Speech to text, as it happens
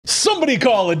Somebody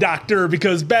call a doctor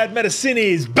because bad medicine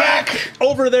is back.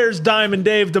 Over there's Diamond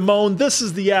Dave Damone. This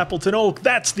is the Appleton Oak.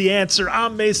 That's the answer.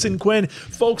 I'm Mason Quinn.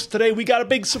 Folks, today we got a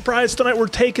big surprise tonight. We're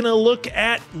taking a look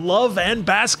at Love and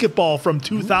Basketball from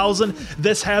 2000.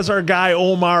 This has our guy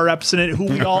Omar Epps in it, who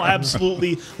we all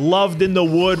absolutely loved in the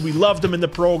Wood. We loved him in the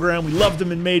program. We loved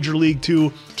him in Major League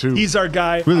Two. He's our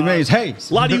guy. Really amazed. Hey,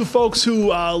 a lot of you folks who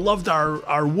loved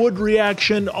our Wood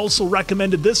reaction also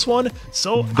recommended this one.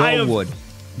 So The Wood.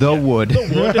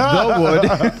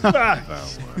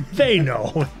 They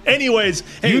know. Anyways,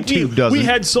 hey, YouTube doesn't. We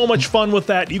had so much fun with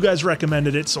that. You guys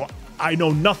recommended it, so I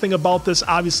know nothing about this.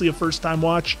 Obviously, a first-time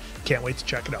watch. Can't wait to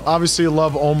check it out. Obviously,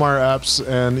 love Omar Epps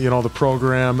and the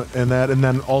program and that, and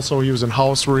then also he was in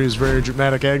House where he was very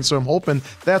dramatic acting. So I'm hoping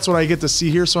that's what I get to see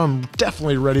here. So I'm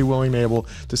definitely ready, willing, and able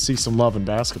to see some Love and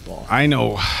Basketball. I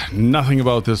know nothing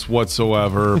about this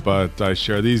whatsoever, but I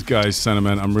share these guys'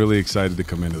 sentiment. I'm really excited to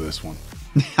come into this one.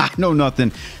 I know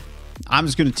nothing. I'm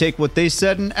just going to take what they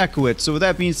said and echo it. So with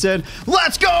that being said,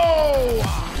 let's go!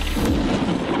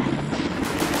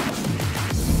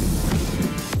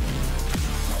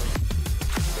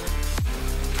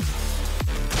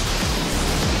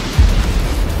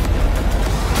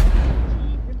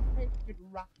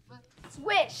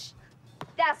 Swish.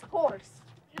 That's horse.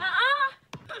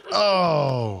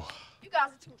 Oh. You guys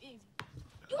are too easy.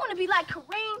 You want to be like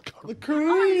Kareem?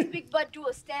 Kareem. His big butt do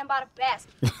a stand by the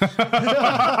basket.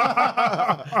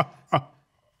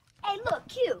 Hey, look,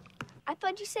 Q. I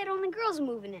thought you said only girls are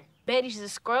moving in. Betty's a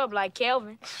scrub like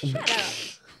Kelvin. Shut up.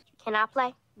 Can I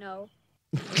play? No.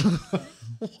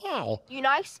 Wow. You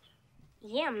nice?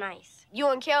 Yeah, I'm nice. You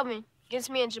and Kelvin against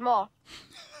me and Jamal.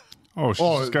 Oh,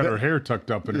 she's got her hair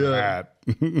tucked up in her hat.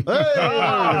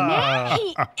 Man,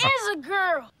 he is a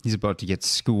girl. He's about to get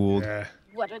schooled. Yeah.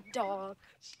 What a dog.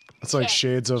 It's like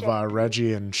shades of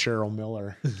Reggie and Cheryl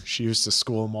Miller. She used to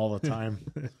school him all the time.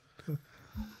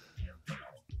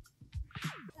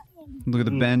 Look at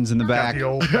the bends in the back. The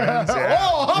old Benz, yeah.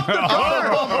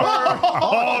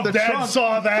 Oh, Dad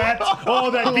saw that.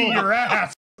 Oh, that beat your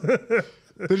ass.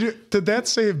 Did that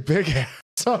say big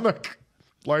ass on the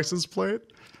license plate?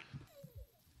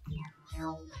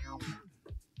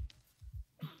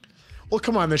 Well,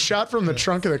 come on. The shot from the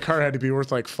trunk of the car had to be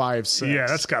worth like 5, 6. Yeah,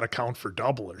 that's got to count for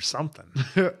double or something.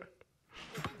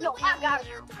 No, I got it.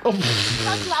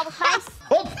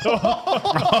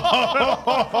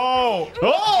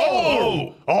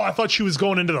 Oh, I thought she was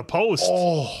going into the post.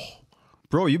 Oh,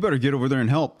 Bro, you better get over there and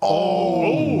help.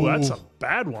 Oh, that's a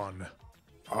bad one.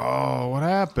 Oh, what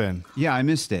happened? Yeah, I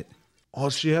missed it. oh,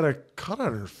 she had a cut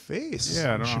on her face.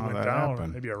 Yeah, I don't She know how went that down.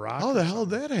 happened. Maybe a rock. How the hell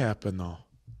did that happen, though?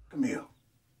 Camille,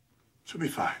 she'll be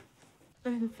fine.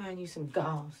 Let me find you some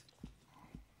gauze.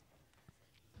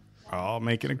 Oh,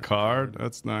 making a card.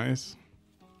 That's nice.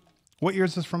 What year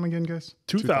is this from again, guys?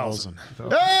 2000.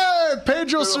 Hey,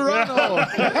 Pedro Serrano.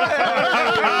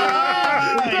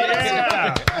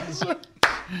 Yeah.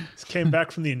 This came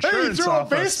back from the Hey, you insurance threw a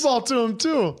office. baseball to him,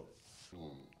 too.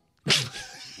 Now,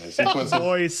 see, Quincy,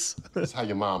 Voice. that's how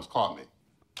your mom's caught me.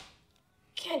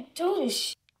 Can't do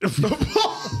this.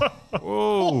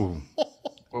 Whoa.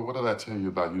 Well, what did I tell you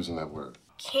about using that word?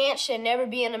 Can't should never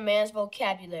be in a man's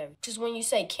vocabulary. Because when you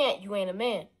say can't, you ain't a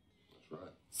man. That's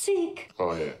right. Zeke.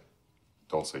 Oh, yeah.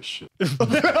 Don't say shit. I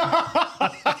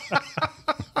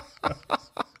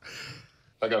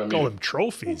got to Call meet them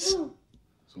trophies.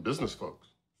 some business folks.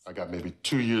 I got maybe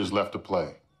 2 years left to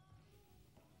play.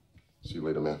 See you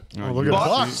later, man. Oh, look at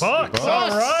Bucks. Bucks, all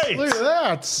right. Look at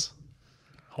that.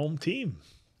 Home team.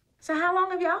 So how long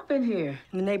have y'all been here?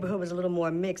 The neighborhood was a little more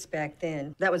mixed back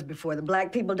then. That was before the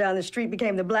black people down the street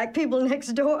became the black people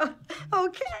next door.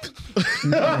 Okay.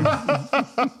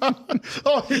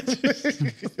 Oh,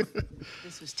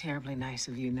 This was terribly nice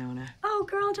of you, Nona. Oh,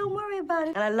 girl, don't worry about it.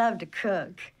 And I love to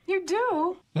cook. You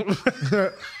do? I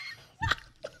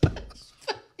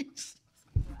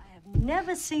have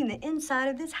never seen the inside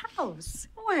of this house.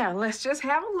 Well, let's just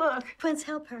have a look. Prince,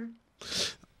 help her.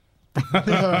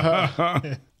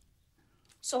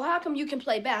 So how come you can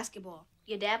play basketball?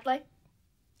 Your dad play?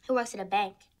 Who works at a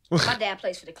bank? My dad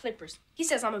plays for the Clippers. He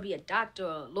says I'm gonna be a doctor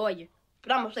or a lawyer,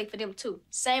 but I'm gonna play for them too.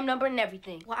 Same number and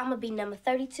everything. Well, I'm gonna be number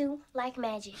 32, like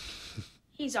magic.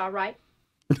 He's all right.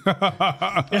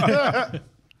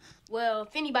 Well,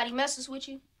 if anybody messes with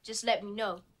you, just let me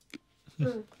know.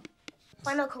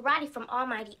 I know karate from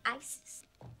Almighty ISIS.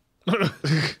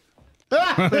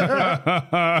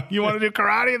 You want to do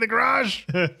karate in the garage?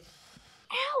 Ow,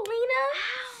 Lena!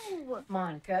 Ow!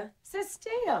 Monica, sit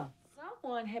still.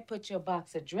 Someone had put your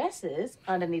box of dresses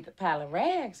underneath a pile of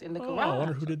rags in the Oh, garage. I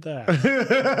wonder who did that.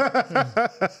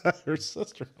 her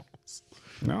sister.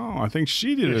 No, I think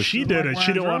she did it. She did it.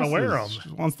 She didn't want to wear them. She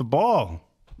wants the ball.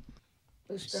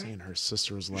 Seeing her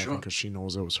sister was laughing because she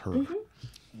knows it was her.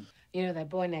 You know, that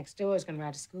boy next door is going to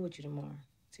ride to school with you tomorrow.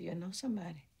 So you'll know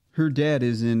somebody. Her dad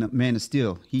is in Man of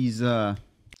Steel. He's one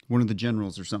of the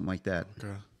generals or something like that.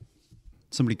 Okay.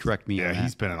 Somebody correct me. Yeah, on that.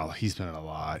 he's been in a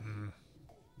lot.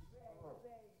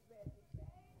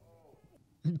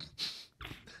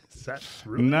 Is that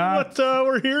really what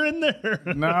we're hearing there?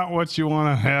 Not what you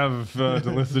want to have to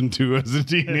listen to as a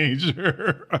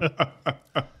teenager.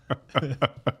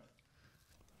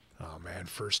 Oh man,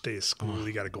 first day of school,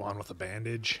 you got to go on with a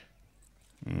bandage.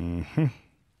 You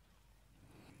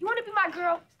want to be my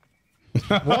girl?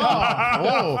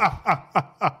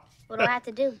 What do I have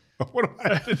to do? What do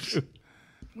I have to do?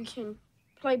 We can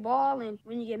play ball, and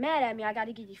when you get mad at me, I got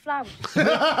to give you flowers. But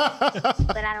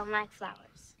I don't like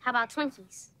flowers. How about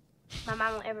Twinkies? My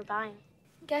mom won't ever buy them.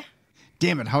 Okay.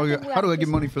 Damn it! How do I get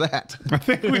money for that? I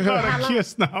think we got a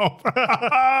kiss now.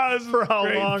 For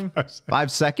how long?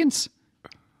 5 seconds?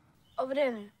 Over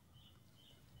there.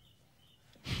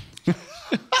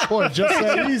 Boy, just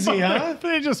that easy, huh?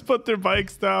 They just put their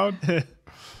bikes down.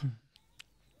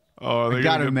 Oh, I they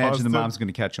gotta imagine busted? the mom's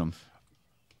gonna catch them.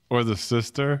 Or the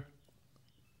sister.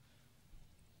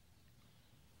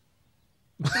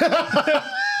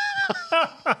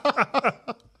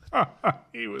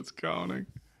 He was counting.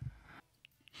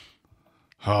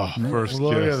 Oh, first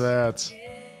Look kiss. at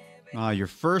that. Your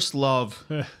first love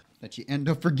that you end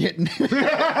up forgetting.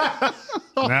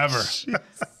 Never.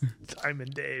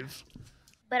 Diamond Dave.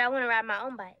 But I want to ride my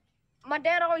own bike. My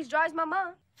dad always drives my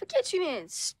mom. Forget you then,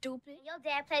 stupid. Your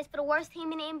dad plays for the worst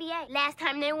team in the NBA. Last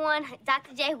time they won,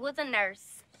 Dr. J was a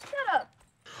nurse. Shut up.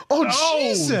 Oh, Oh,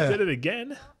 Jesus. did it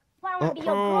again. Why don't I be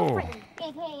your girlfriend?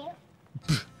 Big head.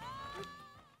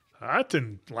 That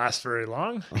didn't last very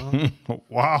long.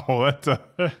 Wow, that's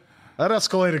That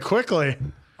escalated quickly.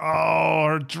 Oh,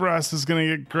 her dress is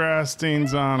gonna get grass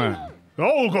stains on it.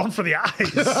 Oh, going for the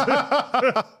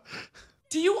eyes.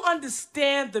 Do you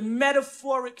understand the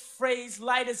metaphoric phrase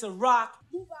light as a rock?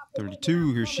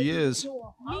 32, here she is.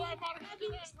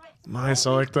 Nice.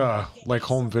 I like the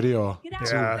home video.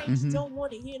 Yeah. Don't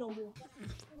want to hear no more.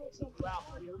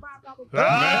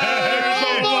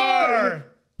 Omar!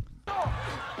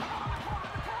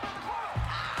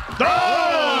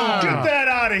 Oh, get that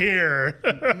out of here.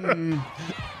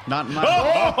 Not in my.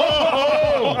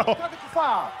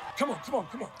 Come on.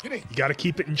 Get in. You got to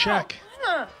keep it in check.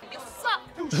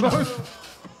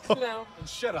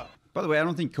 Shut up. By the way, I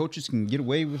don't think coaches can get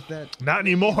away with that. Not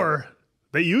anymore.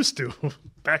 They used to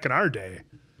back in our day.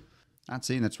 Not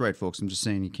saying that's right, folks. I'm just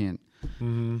saying you can't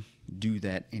do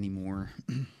that anymore.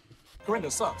 Corinda,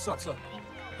 suck.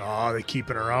 Oh, they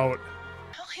keeping her out.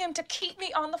 Tell him to keep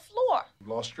me on the floor.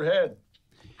 You lost your head.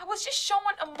 I was just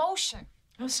showing emotion.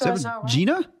 I'm Is that with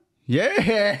Gina?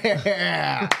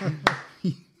 Yeah.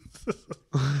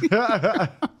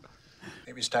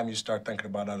 Maybe it's time you start thinking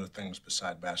about other things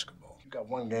beside basketball. You got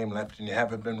one game left and you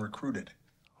haven't been recruited.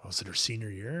 Was it her senior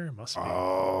year? Must be.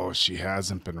 Oh, she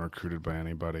hasn't been recruited by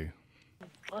anybody.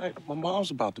 All right, my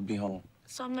mom's about to be home.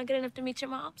 So I'm not good enough to meet your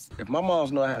moms? If my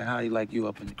mom's know how to howie like you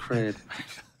up in the crib.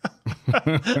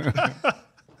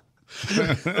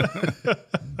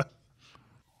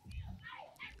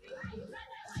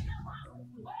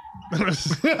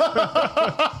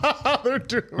 They're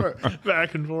doing it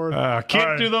back and forth.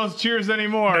 Can't do those cheers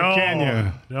anymore, can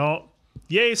you? No.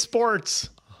 Yay, sports.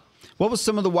 What was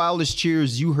some of the wildest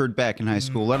cheers you heard back in high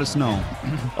school? Let us know.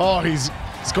 Oh, he's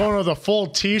going with a full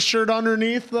T-shirt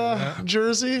underneath the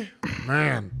jersey.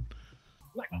 Man.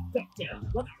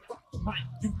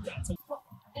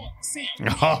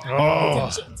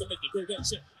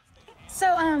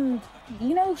 So,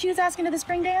 you know who Q's asking to the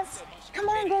spring dance? Come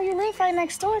on, girl, your roof right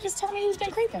next door. Just tell me who's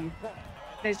been creeping.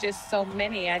 There's just so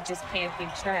many, I just can't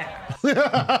keep track.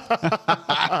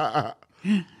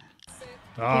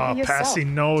 Oh, Yourself.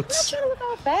 passing notes. I'm not trying to look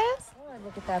all fast. Oh,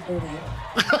 look at that booty.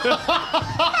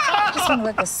 Just want to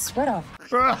let the sweat off.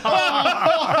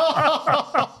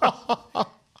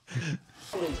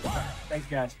 Thanks,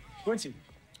 guys. Quincy,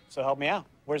 so help me out.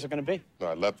 Where's it going to be? No,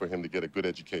 I'd love for him to get a good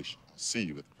education. See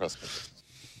you at the press conference.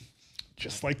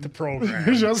 Just like the program.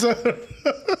 Isn't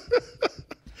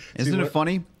it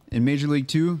funny? In Major League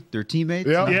 2, they're teammates.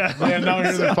 Yeah. And now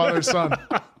here's the father son.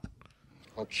 I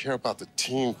don't care about the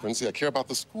team, Quincy. I care about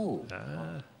the school.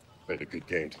 Played a good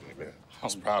game today, man. I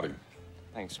was proud of you.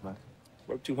 Thanks, man.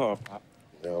 Worked too hard, Pop.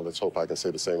 Now, let's hope I can say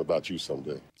the same about you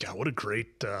someday. God, what a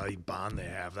great bond they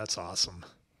have. That's awesome.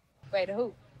 Wait,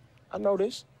 who? I know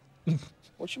this.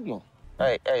 What you want?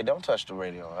 Hey, don't touch the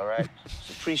radio, all right? Just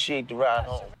appreciate the ride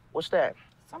home. What's that?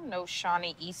 Some no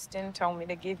Shawnee Easton told me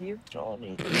to give you.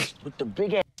 Shawnee with the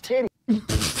big ass titty. If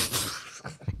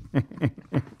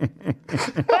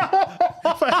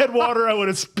I had water, I would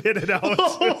have spit it out.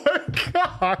 Oh my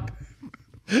God.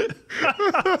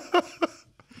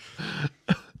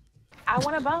 I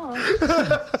want a bone.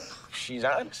 She's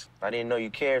honest. I didn't know you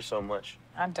cared so much.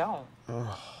 I don't.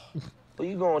 Who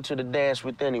you going to the dance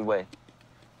with anyway?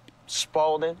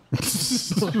 Spalding?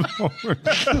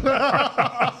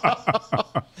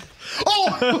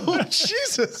 Oh,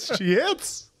 Jesus. She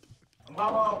hits.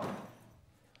 Mama.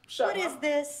 What is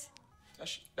this?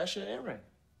 That's your earring.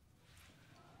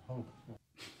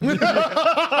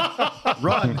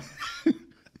 Run.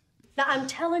 Now, I'm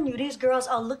telling you, these girls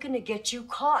are looking to get you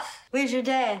caught. Where's your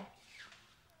dad?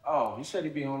 Oh, he said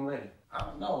he'd be home later. I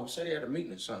don't know. He said he had a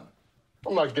meeting or something.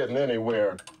 I'm not getting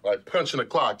anywhere like punching the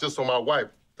clock just so my wife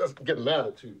doesn't get an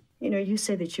attitude. You know, you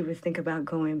said that you would think about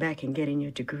going back and getting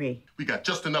your degree. We got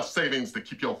just enough savings to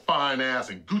keep your fine ass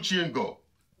in Gucci and go.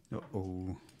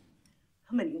 Uh-oh.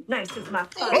 How many nights is my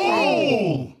father?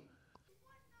 Oh!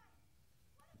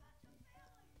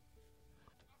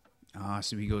 Ah,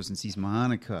 so he goes and sees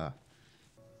Monica.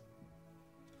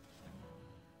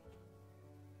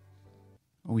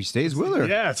 Oh, he stays with her.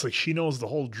 Yeah, it's like she knows the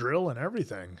whole drill and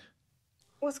everything.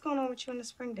 What's going on with you in the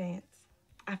spring dance?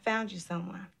 I found you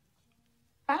someone.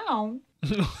 Found?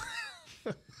 Who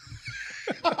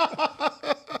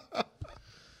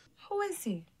is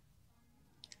he?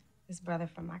 His brother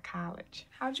from my college.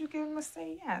 How'd you get him to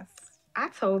say yes? I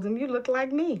told him you look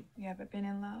like me. You ever been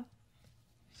in love?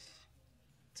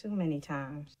 Too many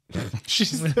times.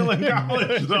 She's still in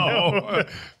college, though.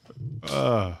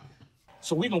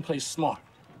 So we gonna play smart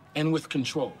and with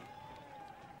control.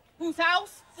 Whose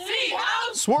house? Zeke's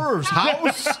house. Swerve's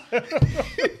house.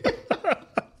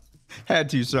 Had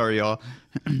to, sorry, y'all.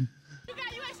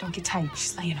 Don't get tight.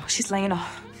 She's laying off. She's laying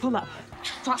off. Pull up.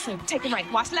 Watch left. Take it right.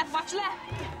 Watch left. Watch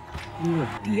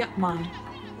left. Yep, Mom.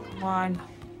 Come on.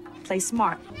 Play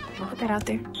smart. Don't put that out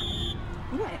there.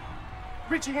 What?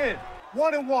 Reaching in.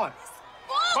 1-1.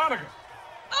 Monica.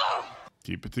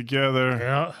 Keep it together.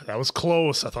 Yeah, that was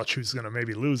close. I thought she was going to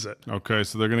maybe lose it. Okay,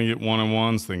 so they're going to get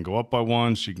 1-1s. They can go up by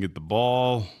 1. She can get the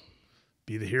ball.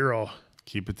 Be the hero.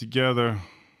 Keep it together.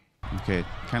 Okay,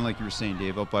 kind of like you were saying,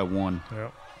 Dave, up by 1.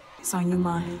 Yep. It's on you,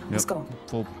 Mom. Let's go.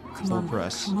 Full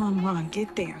press. Come on, Mom.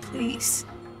 Get there, please.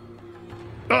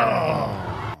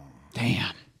 Oh.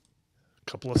 Damn.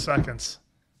 Couple of seconds.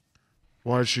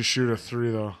 Why'd she shoot a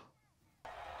 3, though?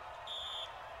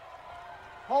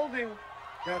 Holding.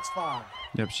 That's fine.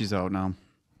 Yep, she's out now.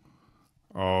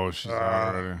 Oh, she's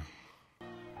out already.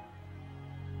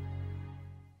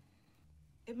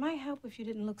 It might help if you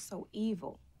didn't look so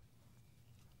evil.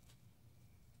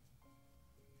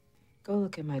 Go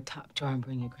look at my top drawer and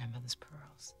bring your grandmother's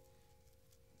pearls.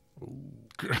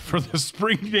 For the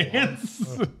spring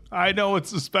dance. I know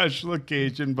it's a special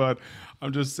occasion, but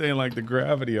I'm just saying, like, the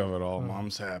gravity of it all.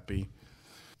 Mom's happy.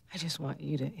 I just want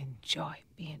you to enjoy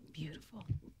being beautiful.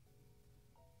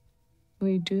 Will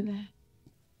you do that?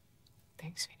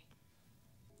 Thanks, sweetie.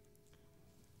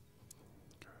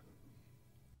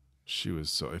 She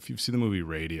was so, if you've seen the movie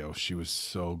Radio, she was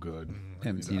so good.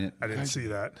 Haven't seen it. I didn't see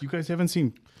that. You guys haven't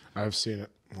seen? I've seen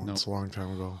it once a long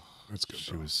time ago. It's good.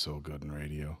 She was so good in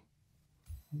Radio.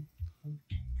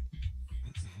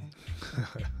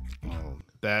 Oh,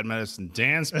 Bad Medicine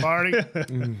Dance Party.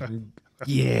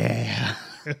 Yeah.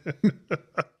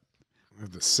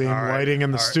 The same lighting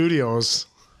in the studios.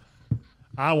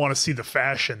 I want to see the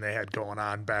fashion they had going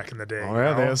on back in the day. Oh,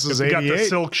 yeah, this is we got the 88.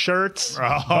 silk shirts.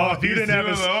 Oh, if you didn't have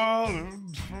his...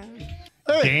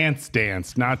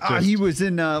 Dance, not just... he was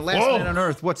in Last Man on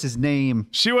Earth. What's his name?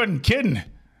 She wasn't kidding.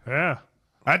 Yeah.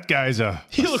 That guy's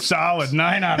he looks solid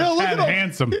 9 out of 10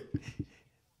 handsome.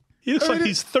 He looks like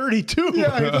he's 32.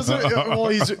 Yeah, he doesn't. Well,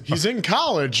 he's in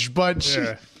college, but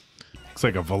Yeah. Looks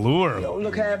like a velour. Don't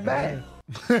look half bad.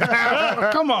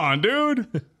 Come on,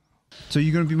 dude. So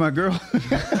you gonna be my girl?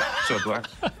 So, Black.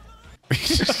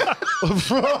 It's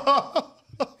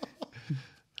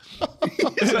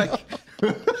like,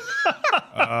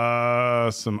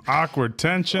 some awkward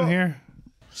tension here.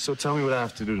 So tell me what I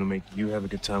have to do to make you have a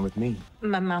good time with me.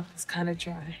 My mouth is kind of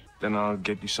dry. Then I'll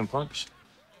get you some punch.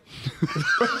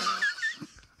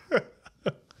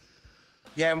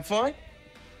 You having fun?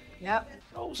 Yep.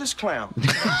 Who's this clown?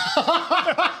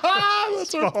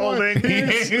 that's our point.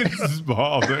 He's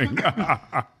balding.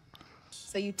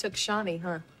 So you took Shawnee,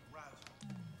 huh?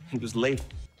 He was late.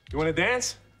 You want to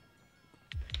dance?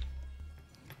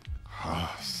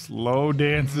 Slow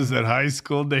dances at high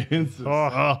school dances.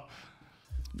 Oh.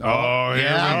 Oh, here we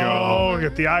go. Oh,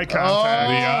 get the eye contact.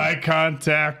 The eye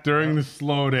contact during the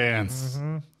slow dance.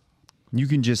 You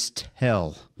can just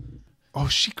tell. Oh,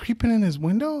 is she creeping in his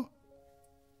window?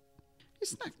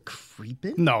 It's not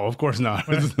creeping. No, of course not.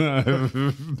 It's not.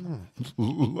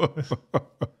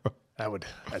 That'd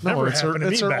No, never it's her, happen to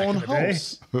it's me her back own in the day.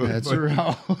 house. That's her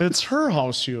house. It's her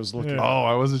house she was looking Oh,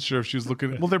 at. I wasn't sure if she was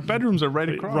looking. Well, their bedrooms are right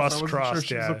across. Rust I wasn't crossed, sure if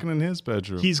she was yeah. looking in his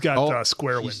bedroom. He's got Oh,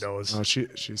 square windows. Oh, she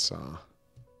saw.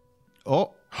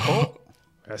 Oh.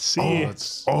 I see.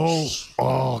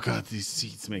 Oh, God, these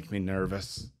seats make me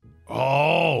nervous.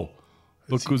 Oh,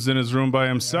 look who's in his room by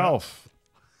himself.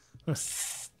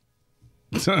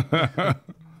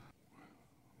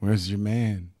 Where's your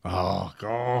man? Oh,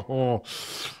 go.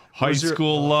 High Where's your-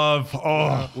 school love.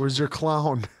 Oh, Where's your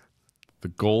clown? the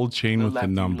gold chain with the After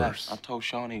you numbers. left, I told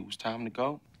Shawnee it was time to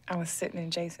go. I was sitting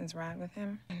in Jason's ride with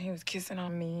him, and he was kissing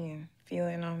on me and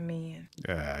feeling on me, and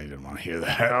Yeah, you didn't want to hear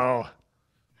that. Oh.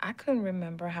 I couldn't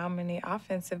remember how many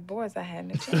offensive boards I had in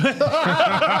the chain.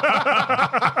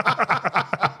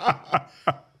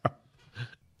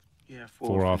 Yeah,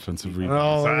 4 offensive Oh,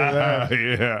 rebounds. look at that.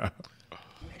 Yeah.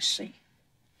 Let's see.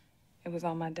 It was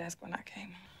on my desk when I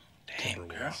came. Damn,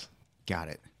 girl. Got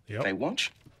it. Yep. They want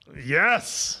you.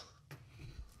 Yes.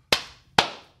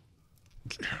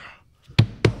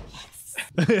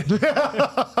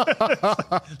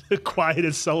 The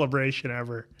quietest celebration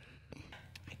ever.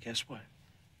 Hey, guess what?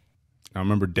 I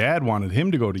remember Dad wanted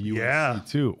him to go to USC Yeah.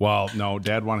 too. Well, no,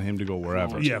 Dad wanted him to go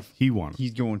wherever. Yeah. He wanted.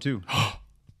 He's going too.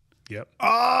 Yep.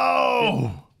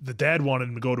 Oh! The dad wanted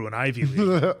him to go to an Ivy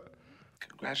League.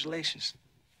 Congratulations.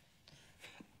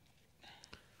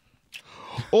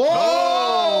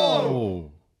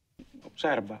 Oh! What was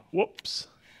that about? Whoops.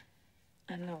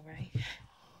 I know, right?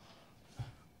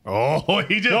 Oh,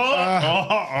 he just.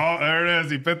 Oh, there it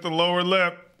is. He bit the lower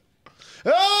lip.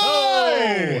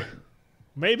 Oh!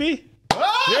 Maybe?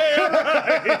 Yeah,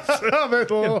 right.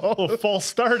 A little false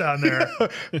start on there.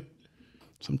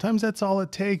 Sometimes that's all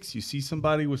it takes. You see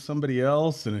somebody with somebody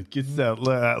else, and it gets that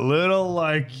little,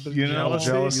 like, you know,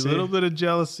 Jealousy. a little bit of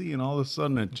jealousy, and all of a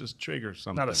sudden it just triggers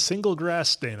something. Not a single grass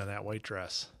stain on that white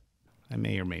dress. I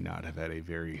may or may not have had a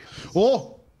very,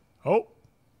 Oh!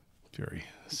 very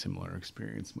similar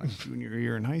experience my junior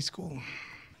year in high school.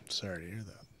 Sorry to hear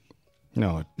that.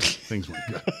 No, things weren't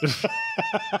good.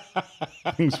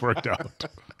 Things worked out.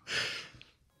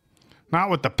 Not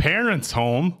with the parents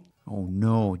home. Oh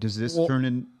no! Does this turn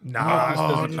in?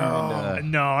 No,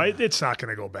 no. It's not going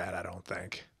to go bad, I don't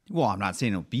think. Well, I'm not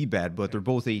saying it'll be bad, but they're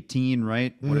both 18,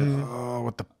 right? What if Oh,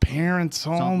 with the parents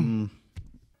home. something?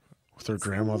 With her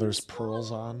grandmother's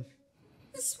pearls on.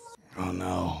 Oh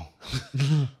no.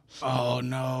 Oh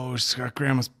no, she's got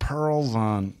grandma's pearls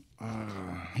on.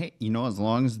 Hey, you know, as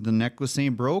long as the necklace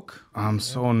ain't broke, I'm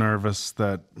so nervous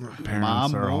that parents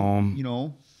Mom are won't, home. you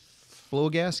know, blow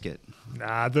a gasket.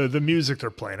 Nah, the music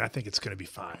they're playing, I think it's going to be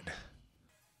fine.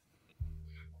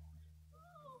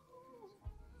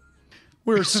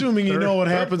 We're assuming you know what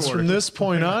Third happens quarter. from this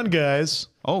point on, guys.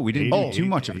 Oh, we didn't do too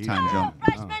much of a time jump.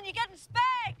 Freshman, you're getting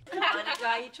spanked.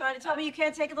 Monica, you trying to tell me you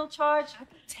can't take a little charge? I can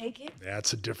take it.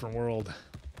 That's a different world.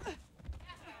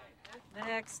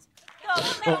 Next.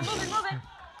 Go, move it.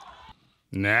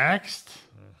 Next.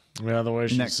 Yeah, the way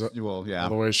she Next, said, well, yeah.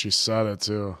 the way she said it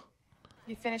too.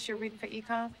 You finished your reading for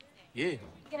econ? Yeah. You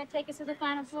gonna take us to the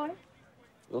Final Four?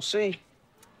 We'll see.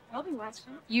 I'll be watching.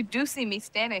 You do see me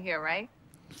standing here, right?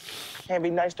 Can't be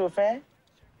nice to a fan?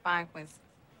 Fine, Quincy.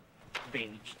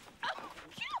 Beans.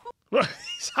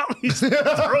 He's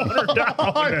throwing her down.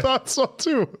 I thought so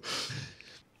too.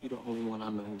 You're the only one I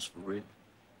know who's for real.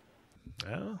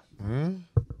 Yeah.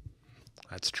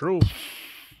 That's true.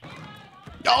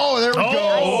 Oh, there we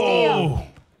Oh!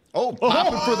 Oh,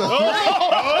 popping for the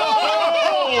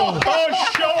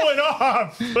Showing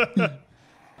off.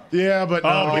 Yeah, but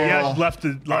no. But yeah, left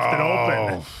it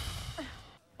open.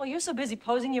 Well, you're so busy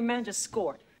posing, your man just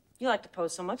scored. You like to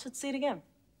pose so much, let's see it again.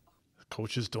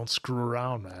 Coaches don't screw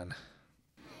around, man.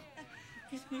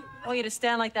 I want you to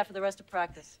stand like that for the rest of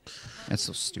practice. That's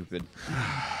so stupid.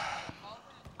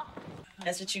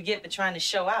 That's what you get for trying to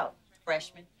show out,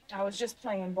 freshman. I was just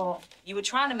playing ball. You were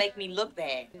trying to make me look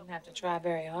bad. Didn't have to try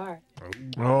very hard.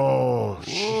 Oh,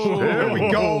 there we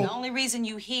go. The only reason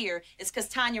you here is because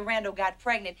Tanya Randall got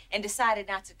pregnant and decided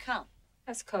not to come.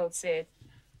 That's code, Sid.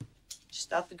 Just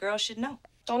thought the girl should know.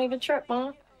 Don't even trip,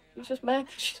 Mom. You just mad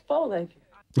 'cause she's bow-legged.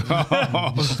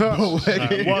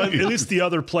 Well, at least the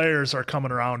other players are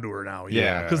coming around to her now.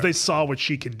 Yeah. Because they saw what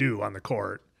she can do on the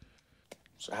court.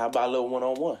 So how about a little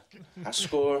one-on-one? I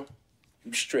score,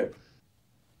 you strip.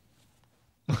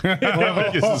 Start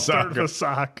with a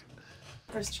sock.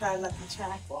 First try, lucky try.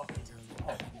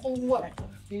 What?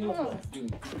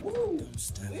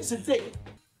 Where's the dick?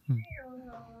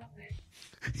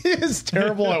 He is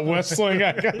terrible at whistling,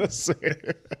 I gotta say.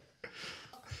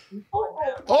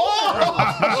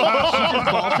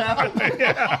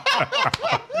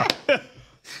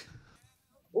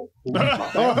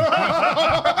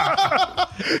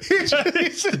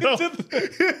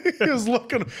 He was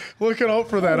looking out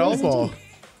for that elbow.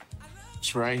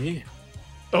 It's right here.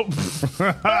 Oh.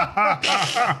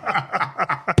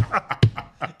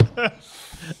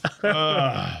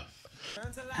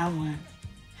 I won.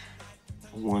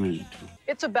 I wanted you to.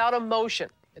 It's about emotion.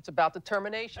 It's about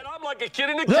determination. I'm like a kid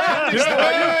in a candy store.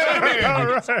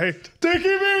 All right. Dickie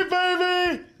me,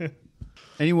 baby!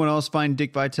 Anyone else find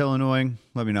Dick Vitale annoying?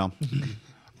 Let me know.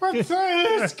 What's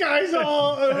this guy's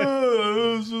all?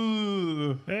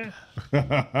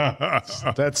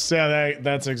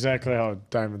 That's exactly how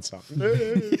Diamond sounds.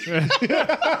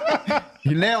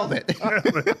 You nailed it.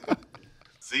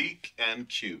 Zeke and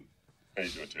Q. How you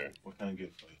doing, Terry? What can I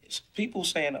get for you? It's people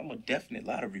saying I'm a definite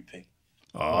lottery pick.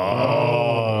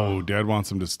 Oh, Dad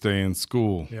wants him to stay in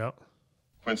school. Yep.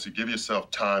 Quincy, give yourself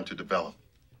time to develop.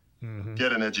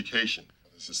 Get an education.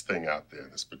 There's this thing out there,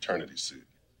 this paternity suit.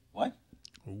 What?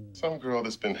 Some girl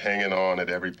that's been hanging on at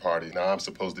every party. Now I'm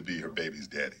supposed to be her baby's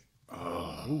daddy.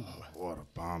 Oh, what a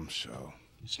bombshell.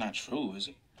 It's not true, is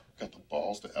it? Got the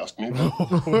balls to ask me?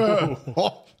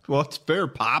 Well, it's fair,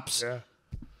 Pops. Yeah.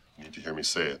 You need to hear me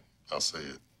say it. I'll say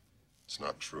it. It's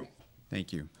not true.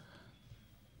 Thank you.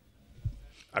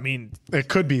 I mean, it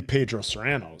could be Pedro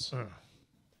Serrano's.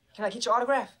 Can I get your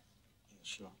autograph?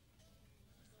 Sure.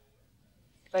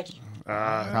 Thank you.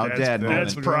 Proud dad moment.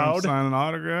 Dad's proud. Signing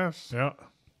autographs. Yeah.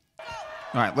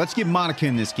 All right, let's get Monica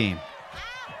in this game.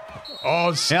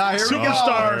 Oh, yeah, here we go.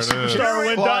 Superstar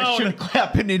went Well, I down. shouldn't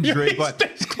clap an injury, but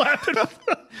He's clapping.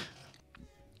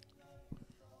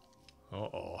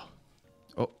 oh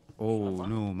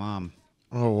no, Mom.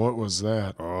 Oh, what was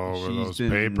that? Oh, were She's those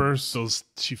been- papers? Those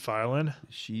she filing?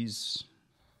 She's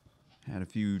had a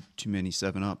few too many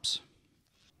 7-Ups.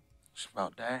 It's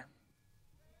about that.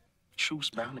 Truth's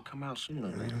bound to come out sooner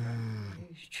or later.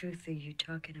 Whose truth are you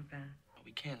talking about?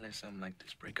 We can't let something like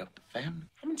this break up the family.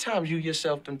 How many times you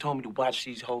yourself done told me to watch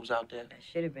these hoes out there? I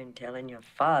should have been telling your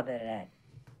father that.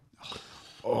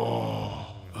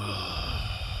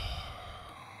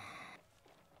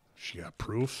 She got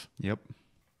proof. Yep.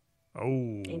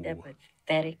 Oh. Ain't that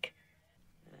pathetic?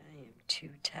 I am too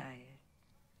tired.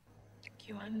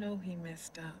 Q, I know he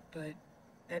messed up, but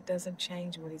that doesn't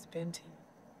change what he's been to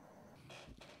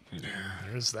you.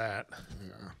 There's that.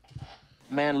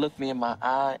 Man looked me in my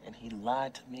eye and he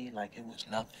lied to me like it was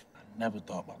nothing. I never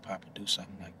thought my papa would do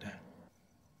something like that.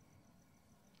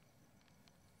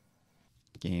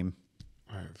 Game.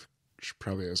 She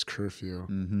probably has curfew.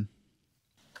 Mm-hmm.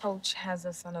 Coach has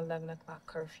us on 11 o'clock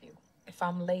curfew. If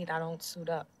I'm late, I don't suit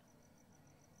up.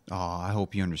 Oh, I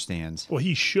hope he understands. Well,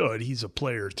 he should. He's a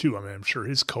player, too. I mean, I'm sure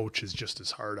his coach is just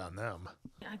as hard on them.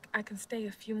 I can stay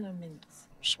a few more minutes.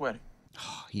 Sweaty.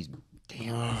 Oh, he's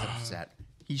upset.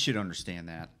 He should understand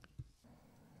that.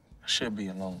 I should be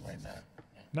alone right now.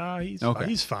 Nah,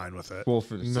 he's fine with it. Well,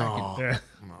 for the No. second. Yeah.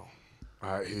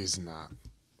 No. He's not.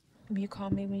 Will you call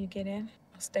me when you get in?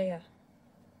 I'll stay up.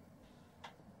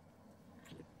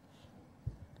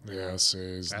 Yeah,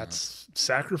 see, That's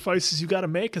sacrifices you got to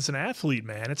make as an athlete,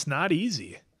 man. It's not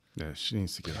easy. Yeah, she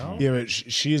needs to get home. Yeah, but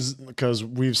she's, because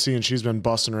we've seen she's been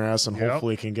busting her ass and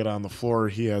hopefully can get on the floor.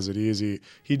 He has it easy.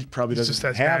 He probably He doesn't just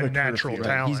has have a natural curfew.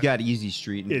 talent. He's got easy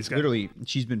street. And He's got- literally,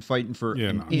 she's been fighting for Yeah,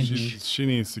 an no, inch. she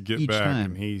needs to get each back,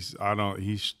 time.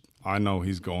 and I know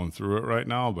he's going through it right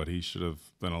now, but he should have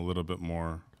been a little bit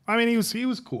more. I mean, he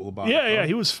was cool about it. Yeah, though.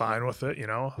 he was fine with it, you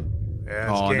know. Yeah,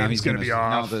 his Oh, now game's he's going to be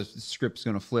off. Now the script's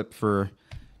gonna flip for.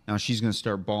 Now she's gonna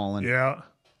start balling. Yeah.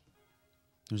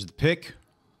 There's the pick.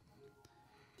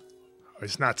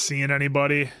 He's not seeing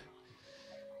anybody.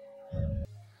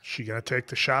 She going to take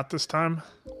the shot this time?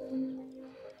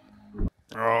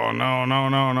 Oh,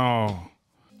 no.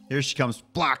 Here she comes.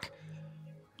 Block.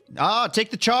 Ah, take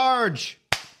the charge.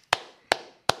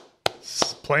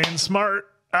 Playing smart.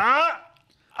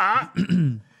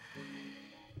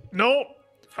 Nope.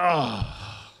 Oh.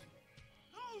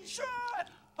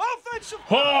 Offensive.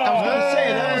 I was gonna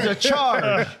say that was a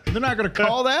charge. They're not gonna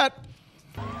call that.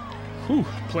 Whew,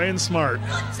 playing smart.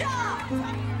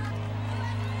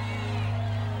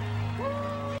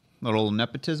 Little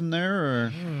nepotism there,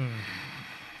 or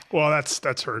Well, that's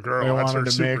her girl. They That's her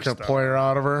wanted to make a superstar. player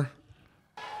out of her.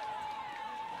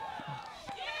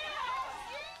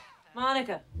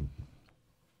 Monica.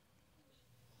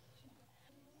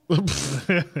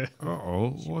 Uh-oh.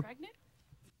 What? Pregnant?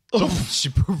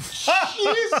 Jesus.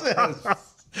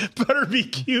 Better be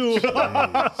cute.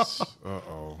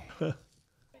 Uh-oh.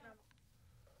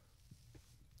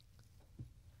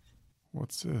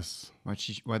 What's this?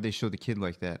 Why'd they show the kid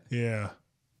like that? Yeah.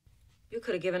 You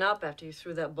could have given up after you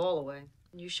threw that ball away.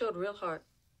 You showed real heart.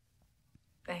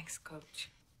 Thanks,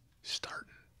 Coach. Starting.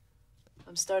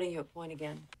 I'm starting you at point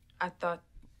again. I thought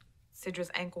Sidra's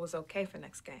ankle was okay for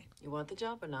next game. You want the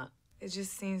job or not? It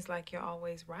just seems like you're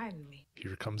always riding me.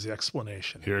 Here comes the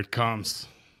explanation. Here it comes.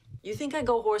 You think I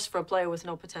go horse for a player with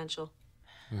no potential?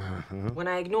 When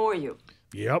I ignore you,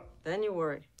 Yep. then you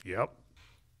worry. Yep.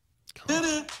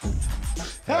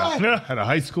 Had a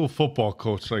high school football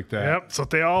coach like that. Yep. That's what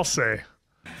they all say.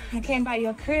 I came by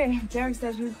your crib. Derek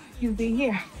said you'd be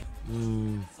here.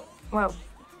 Well,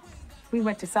 we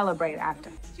went to celebrate after.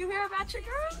 Did you hear about your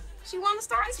girl? She won the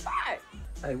starting spot.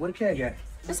 Hey, what a kid get?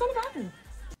 It's on the bathroom.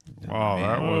 Wow,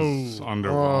 that was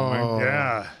underwhelming.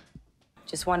 Yeah.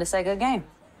 Just wanted to say good game.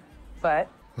 But,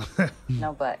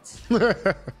 no buts.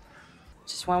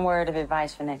 Just one word of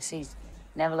advice for next season.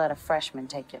 Never let a freshman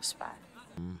take your spot.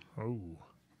 Oh.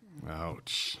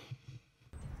 Ouch.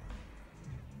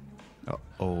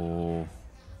 Uh-oh.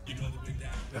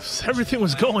 Everything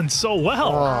was going so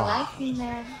well. I like you,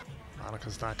 man.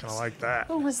 Monica's not going to like that.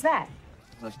 Who was that?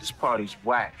 Look, this party's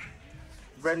whack.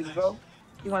 Ready to go?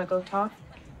 You want to go talk?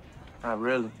 Not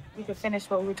really. We could finish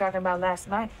what we were talking about last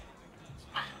night.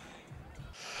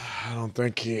 I don't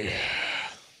think he...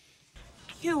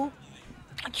 You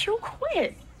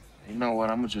quit. You know what?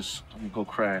 I'm gonna go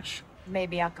crash.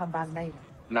 Maybe I'll come by later.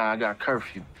 Nah, I got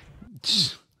curfew.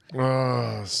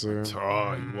 Oh, sir.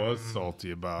 Oh, he was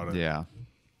salty about it. Yeah.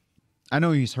 I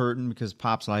know he's hurting because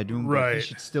Pops lied to him, but he Right.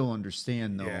 should still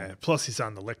understand, though. Yeah. Plus, he's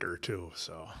on the liquor, too,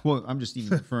 so. Well, I'm just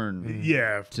even referring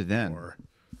Yeah. to then. What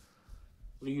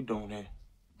are you doing here?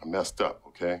 I messed up,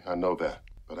 okay? I know that.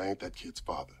 But I ain't that kid's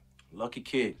father. Lucky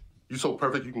kid. You so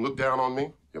perfect you can look down on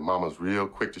me? Your mama's real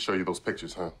quick to show you those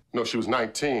pictures, huh? No, she was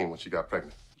 19 when she got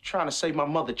pregnant. You trying to say my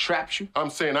mother trapped you? I'm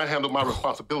saying I handled my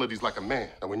responsibilities like a man.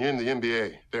 And when you're in the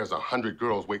NBA, there's 100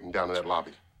 girls waiting down in that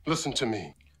lobby. Listen to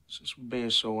me. Since we're being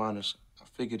so honest, I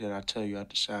figured that I'd tell you I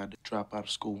decided to drop out of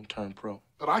school and turn pro.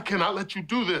 But I cannot let you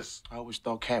do this. I always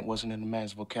thought cat wasn't in the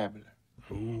man's vocabulary.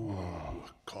 Ooh.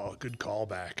 Good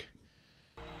callback.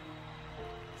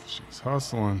 She's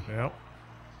hustling. Yep.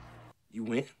 You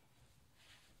win?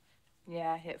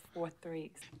 Yeah, I hit 4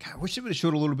 threes. God, I wish they would have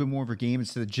showed a little bit more of her game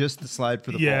instead of just the slide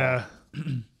for the Yeah. ball.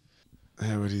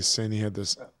 Yeah, but he's saying he had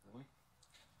this...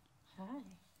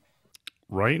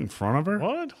 Right in front of her?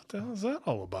 What? What the hell is that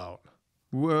all about?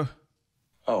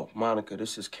 Oh, Monica,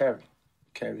 this is Carrie.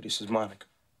 Carrie, this is Monica.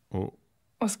 Oh.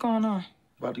 What's going on?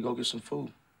 About to go get some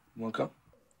food. You wanna come?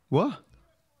 What?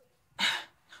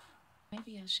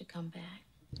 Maybe I should come back.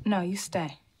 No, you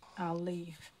stay. I'll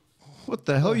leave. What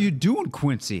the hell are you doing,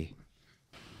 Quincy?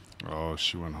 Oh,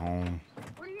 she went home.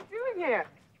 What are you doing here?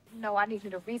 No, I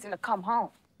needed a reason to come home.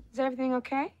 Is everything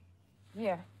okay?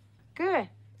 Yeah. Good.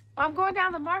 I'm going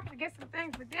down to the market to get some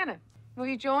things for dinner. Will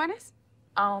you join us?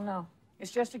 I don't know.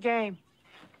 It's just a game.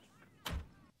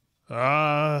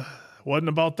 Wasn't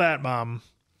about that, Mom.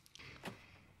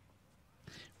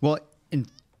 Well, in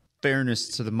fairness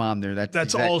to the mom there, that's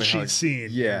exactly all she'd seen.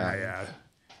 Yeah.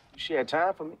 She had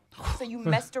time for me. So you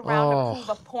messed around to prove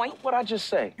a point? What'd I just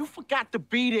say? You forgot to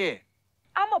be there.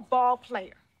 I'm a ball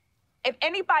player. If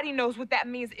anybody knows what that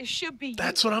means, it should be you.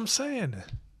 That's what I'm saying.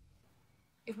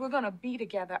 If we're gonna be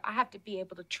together, I have to be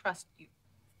able to trust you.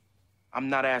 I'm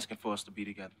not asking for us to be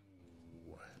together.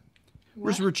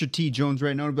 Where's Richard T. Jones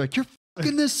right now to be like, you're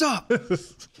fucking this up?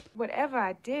 Whatever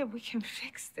I did, we can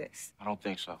fix this. I don't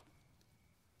think so.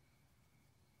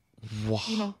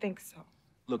 You don't think so?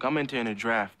 Look, I'm entering a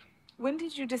draft. When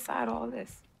did you decide all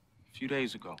this? A few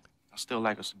days ago. I still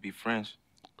like us to be friends.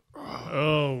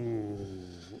 Oh,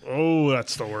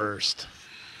 that's the worst.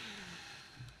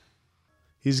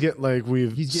 He's getting, like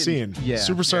we've seen,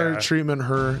 superstar treatment,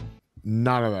 her,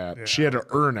 none of that. Yeah. She had to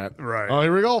earn it. Right. Oh,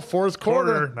 here we go, fourth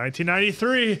quarter.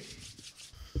 1993.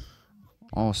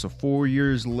 Oh, so 4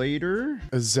 years later?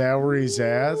 Is that where he's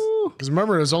at? Because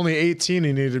remember, it was only 18.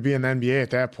 He needed to be in the NBA at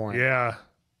that point. Yeah.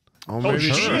 Oh, maybe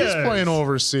she she is. is playing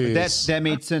overseas. That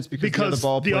made sense because the other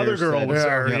ball the other player girl said- was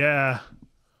there. Yep. Yeah.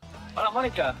 Hola,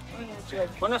 Mónica.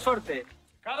 Buena suerte.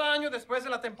 Cada año después de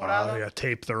la temporada, Oh, yeah,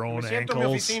 tape their own me siento en mi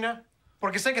ankles. oficina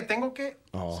porque sé que tengo que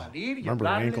salir y Remember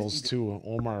hablarles ankles y- too.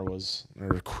 Omar was,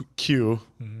 or Q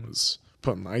was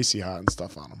putting icy hot and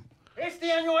stuff on him. Este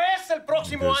año es el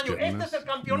próximo You guys año. getting Este es this? el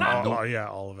campeonato. Oh, yeah,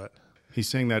 all of it. He's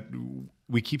saying that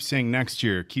we keep saying next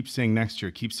year, keep saying next year,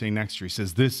 keep saying next year. He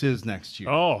says this is next year.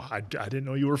 Oh, I didn't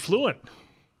know you were fluent.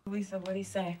 Lisa, what'd he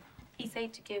say? He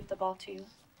said to give the ball to you.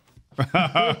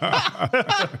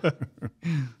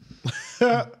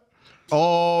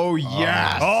 Oh,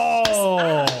 yes.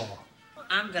 Oh.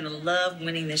 I'm gonna love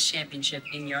winning this championship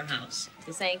in your house.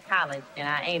 This ain't college, and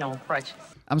I ain't on crutches.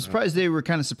 I'm surprised they were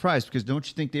kind of surprised because don't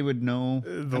you think they would know?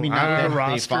 The, not the that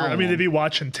roster. they follow I mean, they'd be them.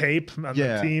 watching tape on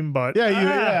Yeah. the team, but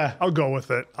Yeah, I'll go with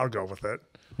it. I'll go with it.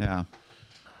 Yeah.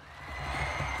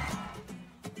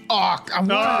 Oh, I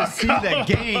wanted to see that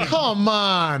game. Come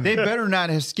on. They better not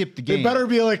have skipped the game. They better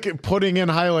be like putting in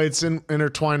highlights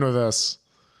intertwined with this.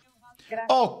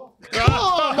 Oh,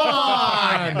 come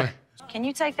on. Can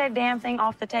you take that damn thing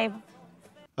off the table?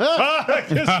 I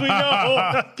guess we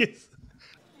know.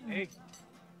 Hey.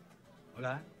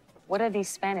 Hola. What are these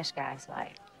Spanish guys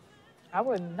like? I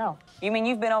wouldn't know. You mean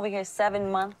you've been over here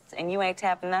 7 months and you ain't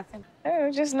tapping nothing?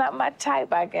 They're just not my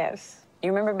type, I guess.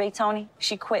 You remember Big Tony?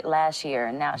 She quit last year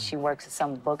and now she works at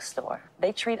some bookstore.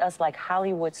 They treat us like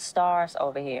Hollywood stars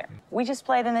over here. We just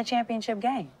played in the championship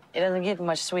game. It doesn't get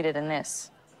much sweeter than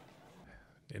this.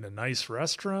 In a nice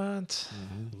restaurant,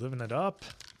 living it up.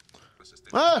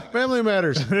 Ah, family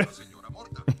matters.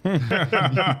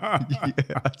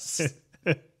 Yes.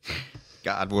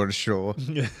 God, what a show.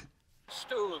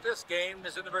 Stu, this game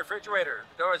is in the refrigerator.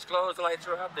 The door's closed, the lights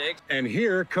are out, Dick. And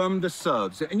here come the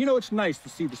subs. And you know, it's nice to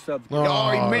see the subs. Oh,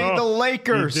 he made the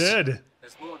Lakers. He did.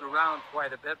 He's moved around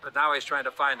quite a bit, but now he's trying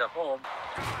to find a home.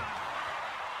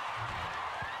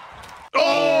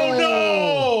 Oh,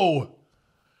 no!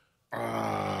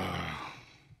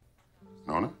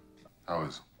 Nona, how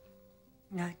is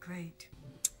Not great.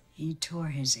 He tore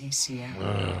his ACL.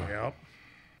 Yep.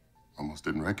 Almost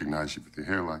didn't recognize you with your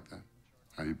hair like that.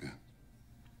 How you been?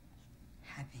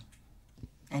 Happy.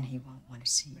 And he won't want to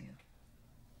see you.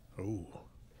 Oh.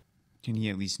 Can he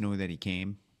at least know that he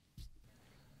came?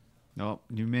 No,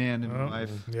 new man, new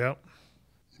wife. Yep.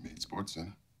 You made Sports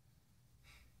Center.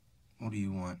 What do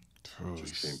you want?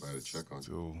 Just came by to check on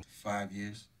you. 5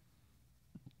 years?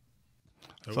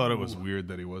 I thought it was weird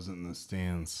that he wasn't in the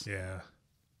stands. Yeah.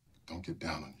 Don't get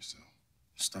down on yourself.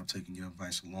 Stopped taking your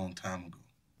advice a long time ago.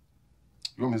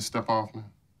 You want me to step off, man?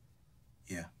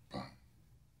 Yeah. Fine.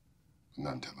 But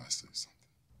not until I say something.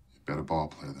 You're a better ball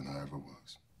player than I ever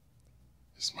was.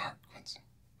 You're smart, Quincy.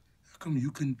 How come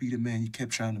you couldn't be the man you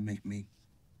kept trying to make me?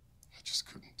 I just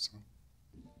couldn't, so.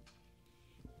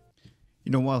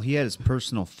 You know, while he had his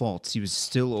personal faults, he was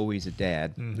still always a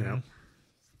dad. Yeah.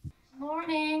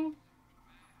 Morning.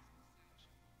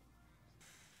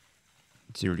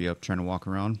 Is he already up trying to walk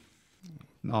around?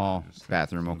 Oh,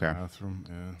 bathroom, okay. Bathroom,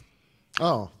 yeah.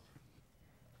 Oh.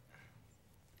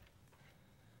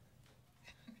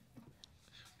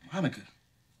 Monica.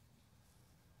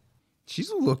 She's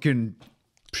looking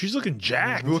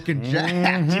jacked. Looking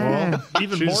jacked. Well,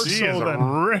 even more so than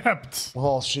ripped.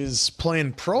 Well, she's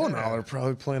playing pro now. They're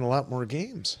probably playing a lot more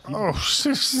games. Oh,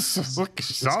 she's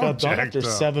got done after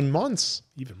 7 months.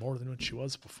 Even more than what she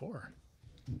was before.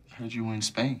 Heard you were in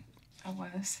Spain. I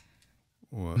was.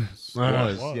 Was.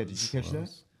 Yeah, did you catch that?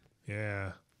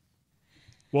 Yeah.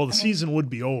 Well, the season would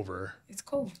be over. It's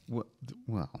cool.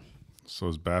 Well. So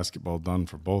is basketball done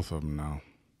for both of them now?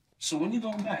 So when you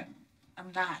going back?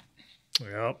 I'm not.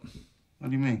 Yep. What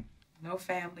do you mean? No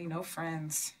family, no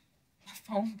friends. My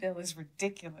phone bill is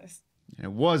ridiculous. And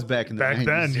it was back in the Back 90s.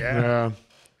 then, yeah.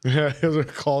 Yeah, it was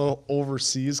called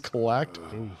overseas collect.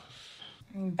 I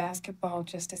mean, basketball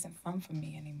just isn't fun for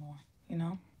me anymore, you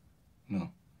know? No.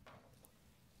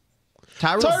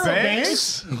 Tyra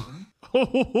Banks?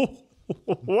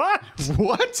 What?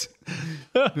 What?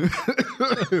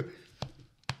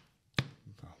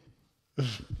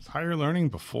 Is higher learning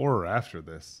before or after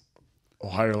this? Oh,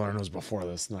 higher learning was before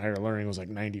this. And higher learning was like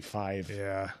 95.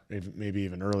 Yeah. Maybe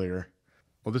even earlier.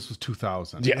 Well, this was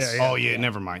 2000. Yes. Oh, yeah,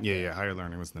 never mind. Yeah, higher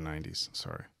learning was the 90s.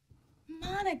 Sorry.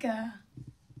 Monica.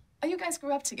 Oh, you guys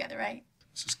grew up together, right?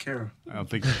 This is Kara. I don't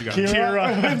think she got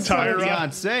Kira and Tyra.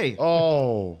 Fiance.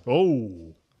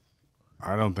 Oh.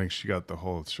 I don't think she got the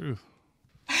whole truth.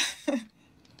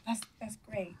 That's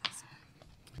great.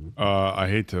 I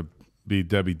hate to be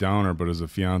Debbie Downer, but is a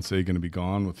fiance going to be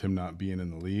gone with him not being in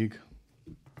the league?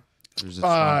 There's a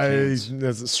strong chance.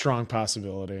 There's a strong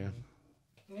possibility.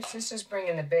 Your sister's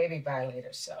bringing the baby by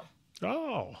later, so.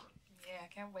 Oh. Yeah, I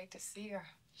can't wait to see her.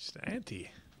 She's the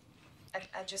auntie.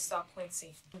 I just saw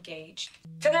Quincy engaged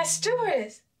to that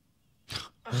stewardess.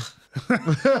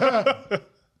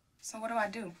 So what do I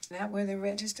do? Not where they're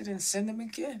registered and send them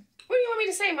again. What do you want me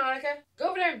to say, Monica? Go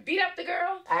over there and beat up the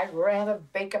girl? I'd rather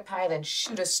bake a pie than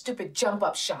shoot a stupid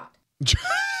jump-up shot.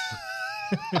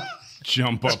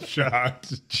 Jump up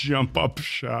shot. Jump up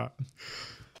shot.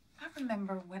 I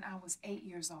remember when I was 8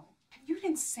 years old. You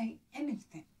didn't say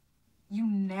anything. You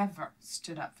never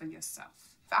stood up for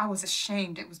yourself. If I was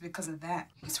ashamed, it was because of that.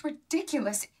 What's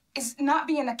ridiculous is not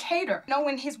being a caterer,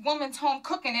 knowing his woman's home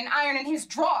cooking and ironing his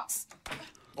drawers.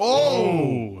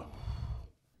 Oh!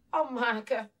 Oh,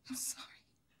 Monica. I'm sorry.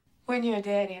 When your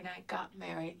daddy and I got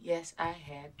married, yes, I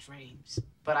had dreams.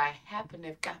 But I happened to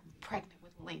have gotten pregnant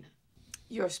with Lena.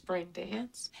 Your spring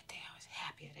dance? That day I was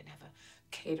happy I didn't have a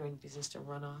catering business to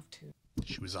run off to.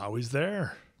 She was always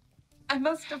there. I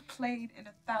must have played in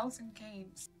 1,000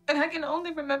 games. And I can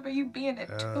only remember you being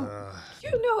at 2.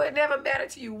 You know it never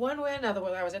mattered to you one way or another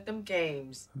when I was at them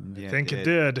games. I think it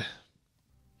did. It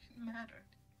mattered.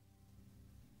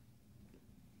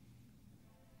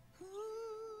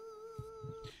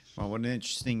 Well, what an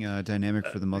interesting dynamic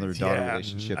for the mother-daughter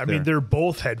relationship. I mean, they're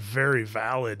both had very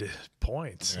valid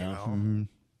points. You know?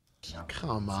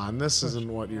 Come on, this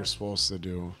isn't what you're supposed to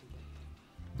do.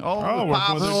 Oh,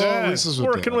 working with her dad. This is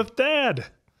Working with Dad.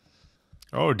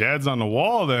 Oh, Dad's on the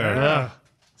wall there. Yeah.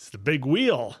 It's the big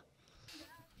wheel.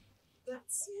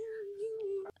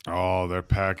 Oh, they're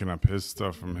packing up his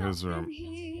stuff from his room.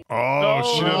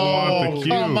 Oh, she didn't want the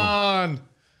cue. Come on.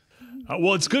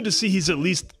 Well, it's good to see he's at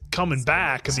least coming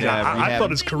back. I mean, I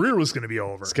thought his career was going to be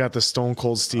over. He's got the Stone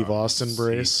Cold Steve Austin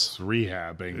brace. He's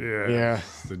rehabbing. Yeah.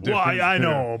 Well, I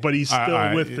know, but he's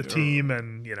still with the team,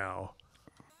 and you know.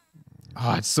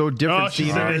 Oh, it's so different. Oh,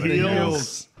 she's in the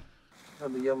heels. Tell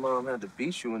me your mom had to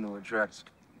beat you into a dress.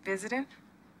 Visiting?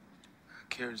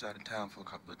 Kira's out of town for a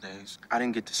couple of days. I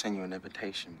didn't get to send you an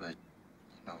invitation, but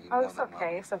you Oh, know it's that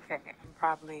okay. It's okay. I'm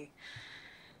probably,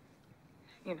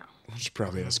 you know. She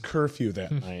probably has curfew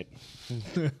that night.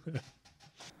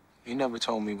 You never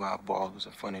told me why ball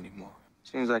wasn't fun anymore.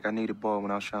 Seems like I needed ball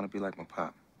when I was trying to be like my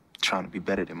pop. Trying to be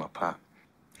better than my pop.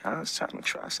 I was trying to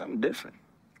try something different.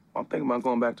 I'm thinking about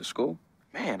going back to school.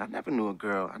 Man, I never knew a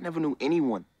girl. I never knew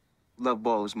anyone love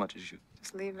ball as much as you.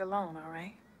 Just leave it alone, all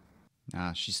right?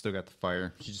 Nah, she still got the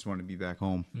fire. She just wanted to be back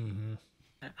home.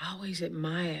 I always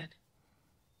admired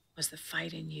was the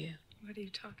fight in you. What are you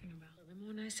talking about?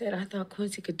 Remember when I said I thought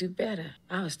Quincy could do better?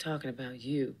 I was talking about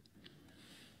you.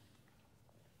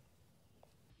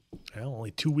 Well,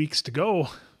 only 2 weeks to go.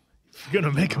 If you're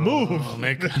gonna make a move,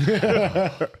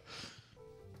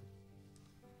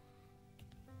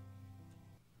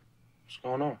 What's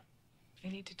going on? We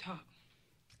need to talk.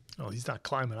 Oh, he's not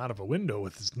climbing out of a window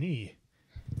with his knee.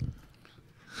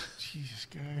 Jesus,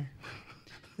 guy.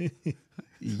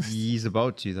 He's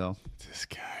about to, though. This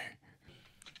guy.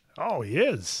 Oh, he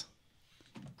is.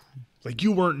 Like,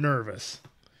 you weren't nervous.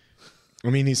 I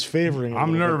mean, he's favoring.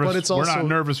 I'm nervous. But it's We're not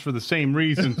nervous for the same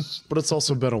reasons. But it's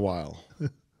also been a while.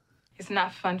 It's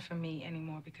not fun for me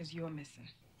anymore because you are missing.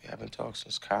 We haven't talked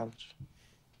since college.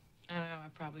 I know. I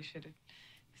probably should have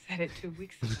said it 2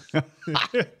 weeks ago.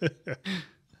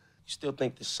 You still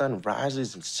think the sun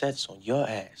rises and sets on your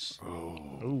ass?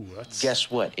 Oh, that's.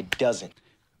 Guess what? It doesn't.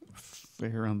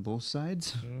 Fair on both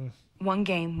sides. One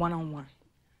game, one-on-one.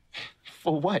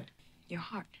 For what? Your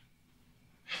heart.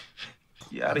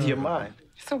 You're out of your mind.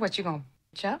 So what, you gonna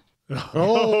jump?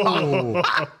 Oh.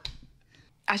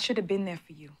 I should have been there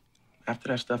for you. After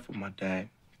that stuff with my dad,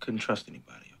 I couldn't trust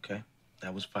anybody, okay?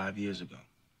 That was 5 years ago.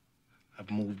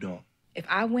 I've moved on. If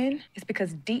I win, it's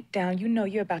because deep down you know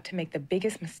you're about to make the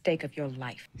biggest mistake of your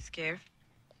life. Scared?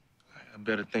 I have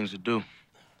better things to do.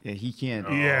 Yeah, he can't.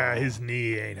 Yeah, his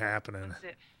knee ain't happening.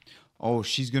 Oh,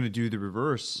 she's going to do the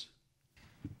reverse.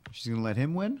 She's going to let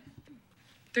him win?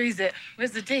 3's it.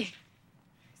 Where's the D?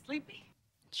 Sleepy?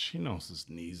 She knows his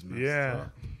knees messed Yeah.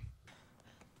 up.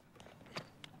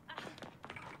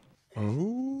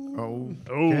 Oh.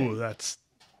 Oh, that's.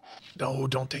 No,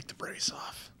 don't take the brace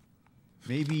off.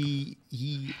 Maybe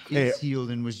he is healed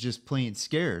and was just plain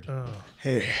scared.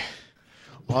 Hey,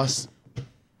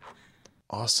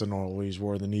 Austin always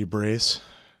wore the knee brace.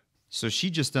 So she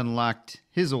just unlocked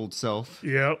his old self.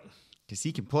 Yep. Because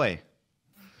he can play.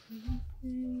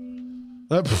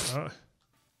 That's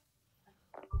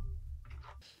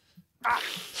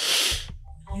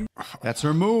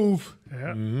her move.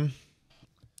 Yeah.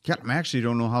 God, I actually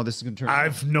don't know how this is going to turn out.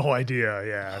 I've no idea.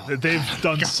 Yeah, they've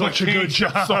done such a good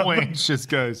job. So anxious,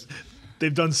 guys.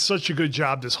 They've done such a good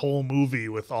job this whole movie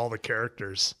with all the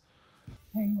characters.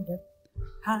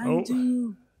 I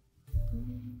do.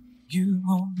 You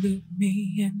won't leave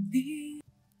me in the.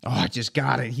 Oh, I just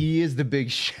got it. He is the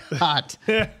big shot.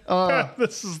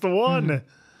 This is the one.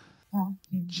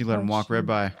 She let him walk right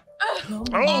by.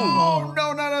 Oh,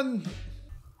 no, not on.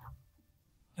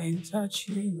 I touch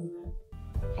you.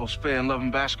 Oh, fair and loving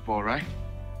basketball, right?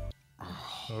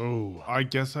 Oh, I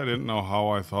guess I didn't know how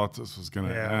I thought this was going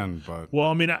to Yeah. end, but Well,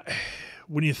 I mean,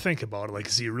 when you think about it, like,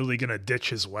 is he really going to ditch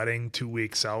his wedding 2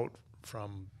 weeks out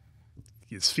from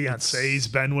his fiancée he's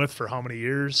been with for how many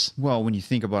years? Well, when you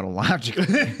think about it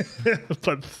logically.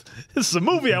 But this is a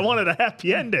movie. I wanted a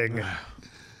happy ending.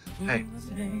 Hey.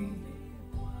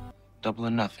 Double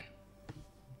or nothing.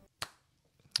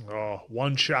 Oh,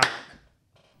 one shot.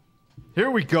 Here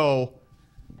we go.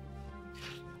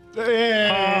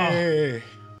 Hey.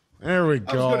 There we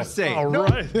go. I was going to say. All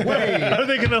right. Are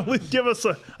they going to give us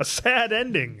a sad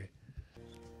ending?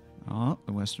 Oh,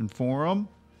 the Western Forum.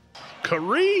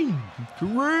 Kareem.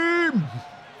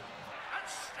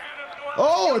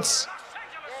 Oh, it's.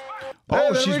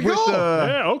 Oh, Hey, she's there we with go.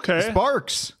 Yeah, okay.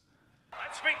 Sparks.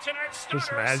 There's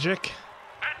magic.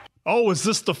 Oh, is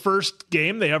this the first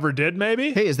game they ever did,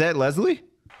 maybe? Hey, is that Leslie?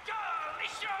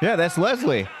 Yeah, that's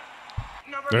Leslie.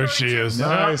 There she is.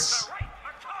 Nice.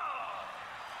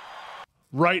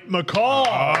 Right, McCall.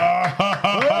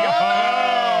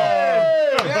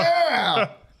 Yeah.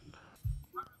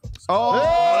 Oh.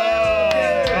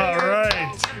 All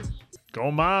right. Go,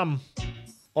 Mom.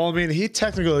 Well, I mean, he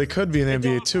technically could be in the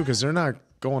NBA too, because they're not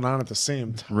going on at the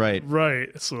same time. Right.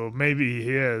 Right. So maybe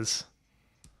he is.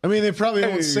 I mean, they probably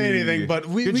won't say anything, but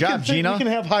we Good job, can think, Gina. we can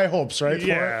have high hopes, right?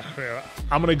 Yeah.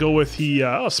 I'm gonna go with Spike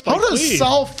How does Lee.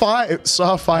 Saw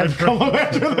 5 come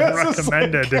after this?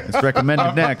 Recommended. It's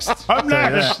recommended next. I'm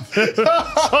next.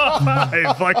 Saw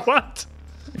 5. Like what?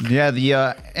 Yeah, the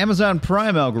Amazon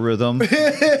Prime algorithm.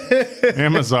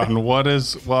 Amazon, what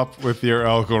is up with your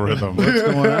algorithm? What's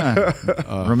going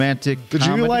on? Romantic. Did you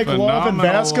comedy? like Love and Phenomenal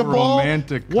Basketball?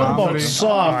 romantic What about comedy.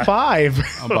 Saw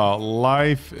 5? About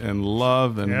life and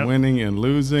love and winning and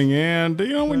losing, and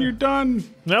when you're done.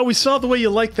 Now we saw the way you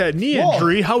like that knee Whoa.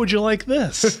 injury. How would you like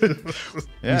this?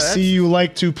 Yeah, We see you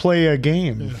like to play a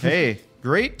game. Hey,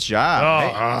 great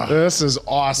job. Hey. This is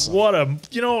awesome. What a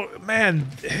man.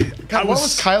 God, what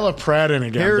was Kyla Pratt in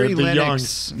again? Harry the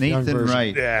Lennox, young Nathan version.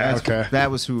 Wright. Yeah, okay.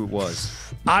 That was who it was.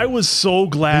 I was so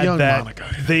The glad young that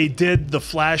Monica. they did the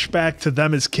flashback to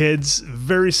them as kids,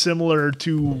 very similar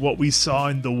to what we saw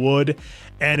in The Wood.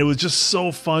 And it was just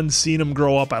so fun seeing them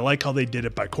grow up. I like how they did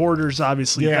it by quarters,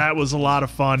 obviously. Yeah. That was a lot of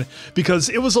fun because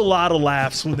it was a lot of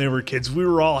laughs when they were kids. We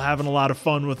were all having a lot of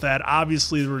fun with that.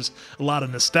 Obviously, there was a lot of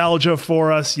nostalgia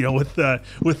for us, with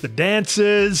the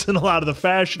dances and a lot of the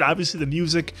fashion. Obviously, the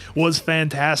music was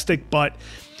fantastic. But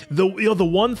the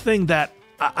one thing that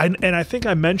I think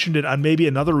I mentioned it on maybe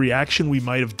another reaction we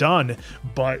might have done,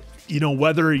 but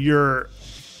whether you're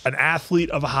an athlete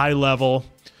of a high level,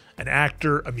 an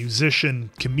actor, a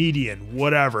musician, comedian,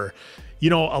 whatever,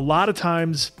 a lot of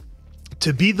times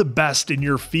to be the best in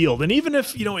your field, and even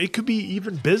if, it could be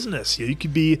even business, you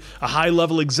could be a high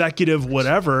level executive,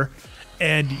 whatever,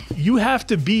 and you have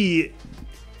to be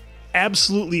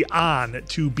absolutely on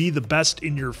to be the best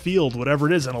in your field, whatever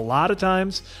it is. And a lot of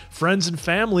times friends and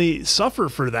family suffer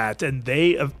for that, and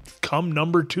they have come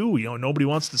number two. Nobody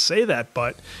wants to say that,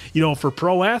 but for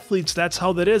pro athletes, that's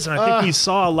how that is. And I think we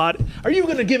saw a lot. Are you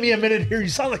going to give me a minute here? You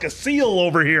sound like a seal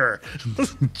over here.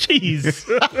 Jeez.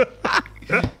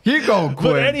 Here you go,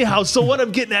 Quinn. But anyhow, so what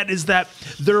I'm getting at is that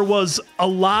there was a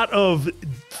lot of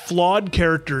flawed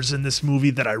characters in this movie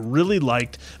that I really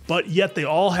liked, but yet they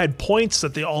all had points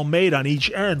that they all made on each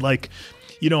end. Like,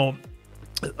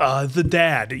 the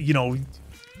dad,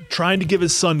 trying to give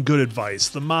his son good advice.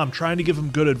 The mom trying to give him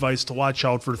good advice to watch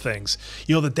out for things.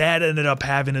 The dad ended up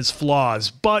having his flaws,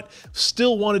 but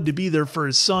still wanted to be there for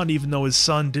his son, even though his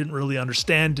son didn't really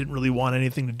understand, didn't really want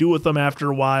anything to do with him after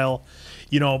a while.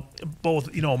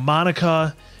 Both,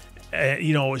 Monica,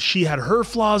 she had her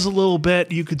flaws a little bit,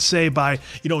 you could say, by,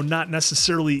 not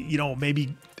necessarily,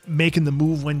 maybe making the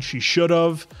move when she should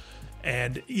have.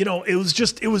 And,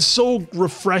 it was so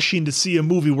refreshing to see a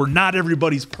movie where not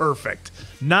everybody's perfect.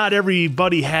 Not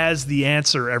everybody has the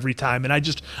answer every time. And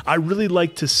I really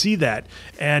like to see that.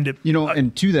 And,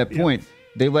 and to that point,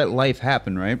 they let life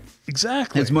happen, right?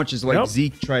 Exactly. As much as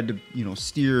Zeke tried to,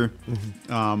 steer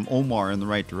Omar in the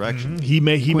right direction. He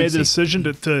made the decision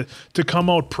to come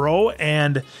out pro,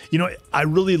 and I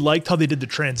really liked how they did the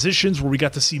transitions where we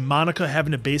got to see Monica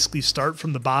having to basically start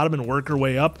from the bottom and work her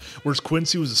way up, whereas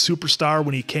Quincy was a superstar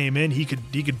when he came in. He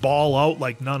could ball out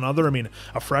like none other. I mean,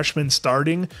 a freshman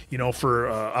starting, for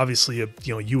obviously a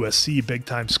USC big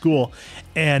time school,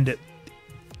 and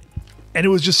it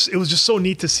was just so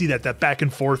neat to see that back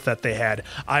and forth that they had.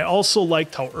 I also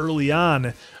liked how early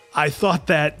on I thought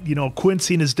that,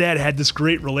 Quincy and his dad had this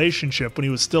great relationship when he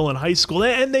was still in high school,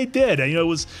 and they did.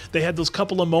 They had those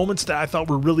couple of moments that I thought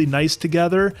were really nice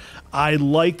together. I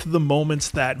liked the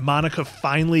moments that Monica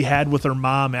finally had with her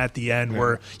mom at the end,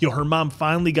 where, her mom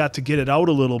finally got to get it out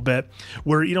a little bit,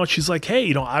 where, she's like,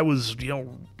 hey, I was,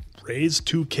 raised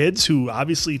 2 kids who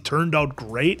obviously turned out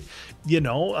great,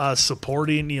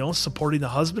 supporting the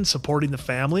husband, supporting the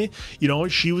family.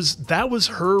 That was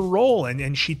her role,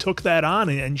 and she took that on,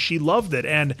 and she loved it.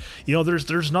 And,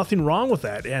 there's nothing wrong with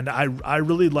that. And I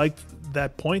really liked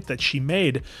that point that she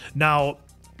made. Now,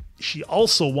 she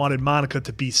also wanted Monica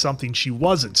to be something she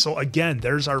wasn't. So again,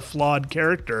 there's our flawed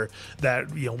character that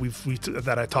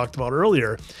that I talked about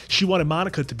earlier. She wanted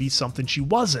Monica to be something she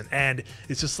wasn't, and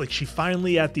it's just like she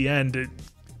finally at the end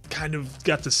kind of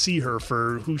got to see her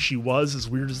for who she was, as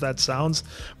weird as that sounds.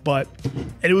 And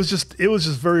it was just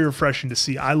very refreshing to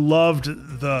see. I loved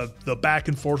the back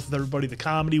and forth with everybody. The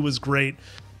comedy was great.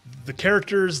 The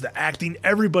characters, the acting,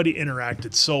 everybody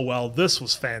interacted so well. This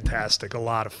was fantastic. A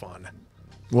lot of fun.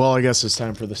 Well, I guess it's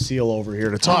time for the seal over here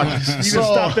to talk. You gonna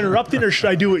stop interrupting, or should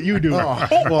I do what you do? 3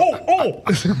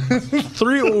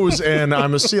 O's and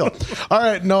I'm a seal. All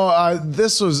right, no,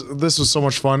 this was so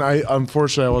much fun.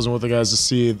 Unfortunately I wasn't with the guys to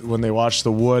see when they watched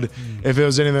The Wood. If it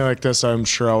was anything like this, I'm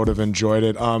sure I would have enjoyed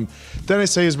it.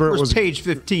 Dennis Haysbert was page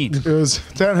 15. It was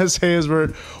Dennis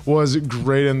Haysbert was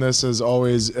great in this, as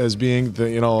always, as being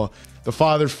the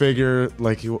father figure,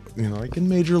 like in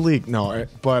Major League. No,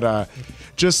 but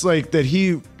just like that,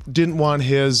 he didn't want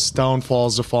his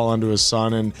downfalls to fall onto his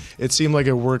son, and it seemed like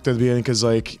it worked at the beginning because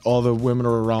like all the women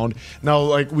were around. Now,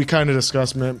 like we kind of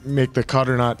discussed, make the cut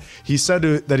or not. He said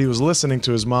that he was listening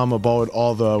to his mom about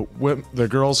all the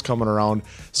girls coming around,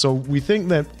 so we think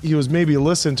that he was maybe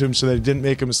listening to him so that he didn't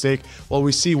make a mistake. Well,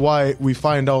 we see why. We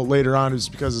find out later on it's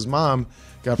because his mom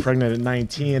got pregnant at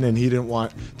 19, and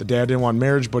the dad didn't want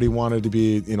marriage, but he wanted to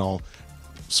be,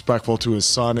 respectful to his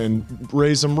son and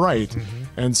raise him right.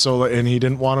 Mm-hmm. And he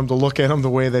didn't want him to look at him the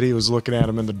way that he was looking at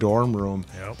him in the dorm room,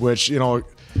 which,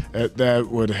 that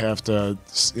would have to,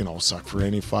 suck for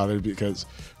any father because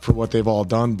for what they've all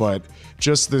done. But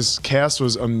just this cast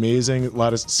was amazing. A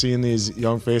lot of seeing these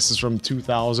young faces from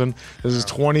 2000. This is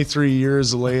 23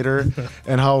 years later,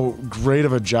 and how great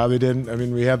of a job they did. I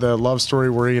mean, we had the love story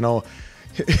where,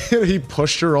 he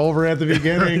pushed her over at the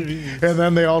beginning, and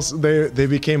then they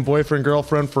became boyfriend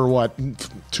girlfriend for what,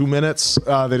 2 minutes.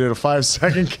 They did a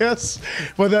 5-second kiss,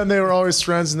 but then they were always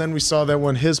friends. And then we saw that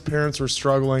when his parents were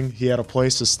struggling, he had a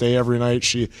place to stay every night.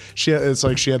 It's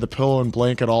like she had the pillow and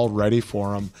blanket all ready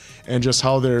for him, and just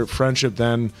how their friendship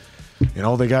then,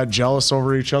 they got jealous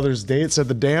over each other's dates at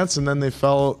the dance, and then they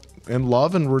fell in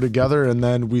love and were together. And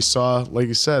then we saw, like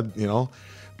you said,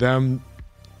 them.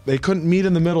 They couldn't meet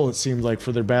in the middle, it seemed like,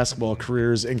 for their basketball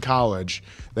careers in college.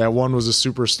 That one was a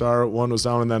superstar, one was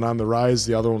down and then on the rise,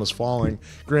 the other one was falling.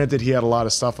 Granted, he had a lot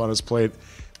of stuff on his plate,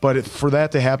 but for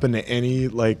that to happen to any,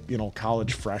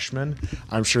 college freshman,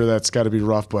 I'm sure that's got to be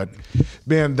rough. But,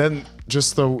 man, then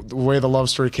just the way the love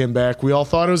story came back, we all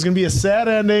thought it was going to be a sad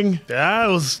ending. Yeah, I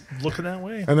was looking that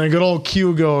way. And then good old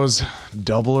Q goes,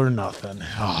 double or nothing.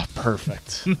 Oh,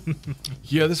 perfect.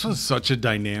 Yeah, this was such a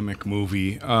dynamic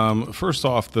movie. First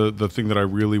off, the thing that I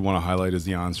really want to highlight is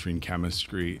the on-screen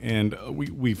chemistry. And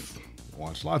we've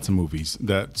watched lots of movies.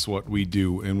 That's what we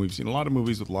do. And we've seen a lot of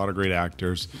movies with a lot of great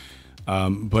actors.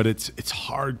 But it's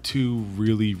hard to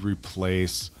really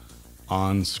replace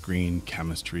on-screen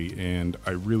chemistry, and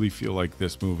I really feel like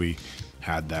this movie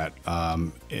had that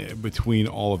between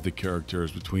all of the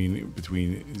characters,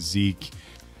 between Zeke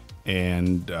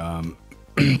and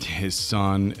his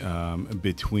son,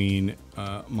 between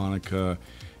Monica.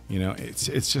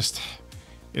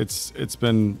 It's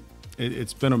been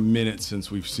a minute since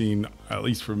we've seen, at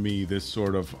least for me, this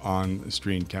sort of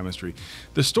on-screen chemistry.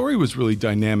 The story was really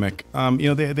dynamic.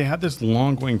 They had this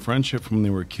long-going friendship from when they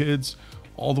were kids,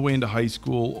 all the way into high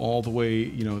school, all the way,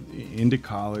 into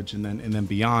college, and then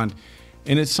beyond.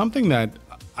 And it's something that,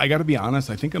 I got to be honest,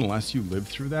 I think unless you live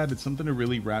through that, it's something to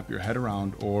really wrap your head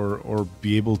around or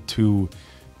be able to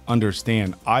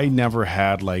understand. I never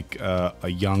had a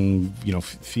young,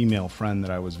 female friend that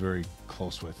I was very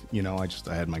close with.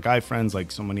 I had my guy friends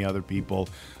like so many other people.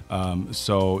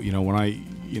 So when I,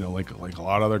 like a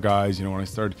lot of other guys, when I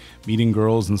started meeting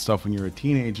girls and stuff when you're a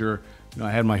teenager, I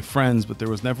had my friends, but there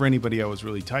was never anybody I was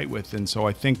really tight with. And so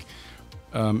I think,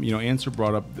 Answer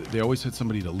brought up, they always had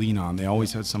somebody to lean on. They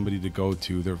always had somebody to go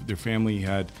to. Their family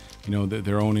had,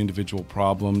 their own individual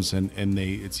problems, and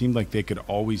it seemed like they could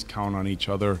always count on each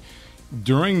other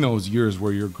during those years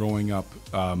where you're growing up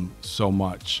so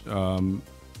much. And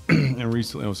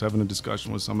recently I was having a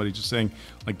discussion with somebody just saying,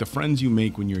 like, the friends you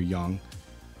make when you're young,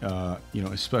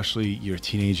 especially your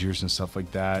teenage years and stuff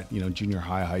like that, junior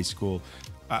high, high school,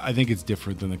 I think it's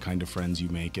different than the kind of friends you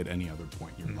make at any other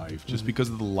point in your life, just because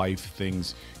of the life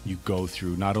things you go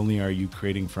through. Not only are you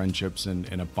creating friendships and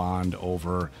a bond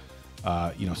over,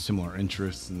 similar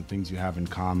interests and the things you have in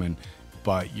common,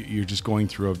 but you're just going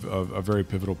through a very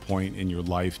pivotal point in your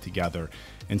life together.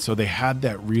 And so they had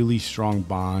that really strong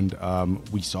bond.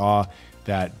 We saw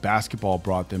that basketball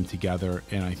brought them together,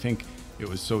 and I think it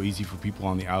was so easy for people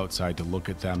on the outside to look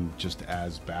at them just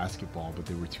as basketball, but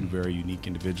they were two very unique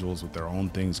individuals with their own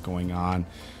things going on.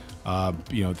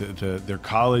 You know, their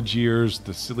college years,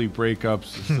 the silly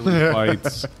breakups, the silly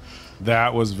fights,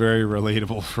 that was very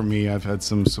relatable for me. I've had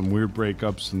some weird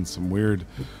breakups and some weird,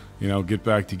 you know, get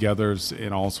back togethers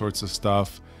and all sorts of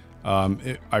stuff.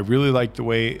 I really liked the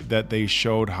way that they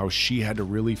showed how she had to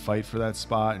really fight for that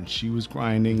spot, and she was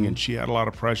grinding, and she had a lot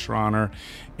of pressure on her.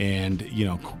 And, you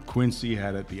know, Quincy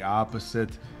had it the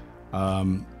opposite,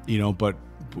 you know, but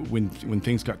when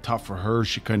things got tough for her,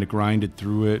 she kind of grinded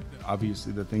through it.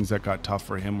 Obviously, the things that got tough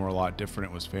for him were a lot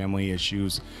different. It was family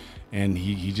issues, and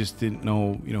he just didn't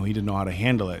know, you know, he didn't know how to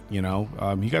handle it, you know.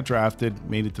 He got drafted,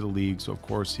 made it to the league, so of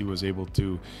course he was able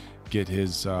to get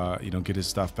his, you know, get his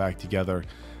stuff back together.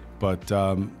 But,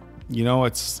 you know,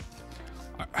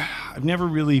 I've never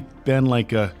really been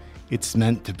like a it's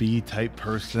meant to be type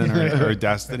person or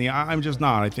destiny. I'm just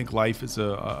not. I think life is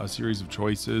a series of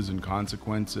choices and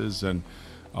consequences and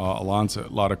a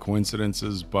lot of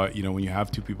coincidences. But, you know, when you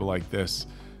have two people like this,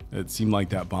 it seemed like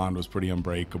that bond was pretty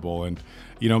unbreakable. And,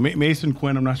 you know, Mason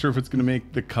Quinn, I'm not sure if it's going to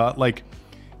make the cut. Like,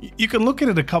 you can look at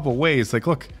it a couple ways. Like,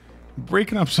 look,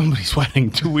 breaking up somebody's wedding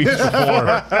 2 weeks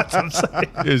before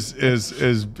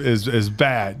is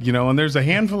bad, you know. And there's a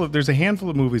handful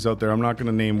of movies out there. I'm not going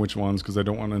to name which ones because I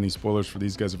don't want any spoilers for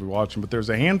these guys if you're watching. But there's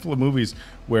a handful of movies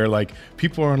where like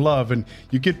people are in love and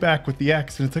you get back with the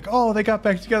ex and it's like, oh, they got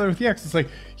back together with the ex. It's like,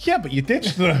 yeah, but you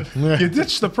ditched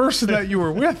the person that you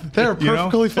were with. They're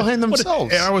perfectly fine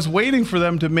themselves. And I was waiting for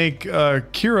them to make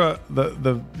Kira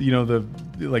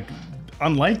the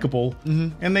unlikable,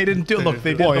 and they didn't do it. Look,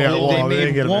 they did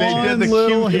they did the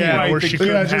little cute hint where she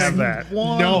couldn't have that.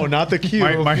 No, not the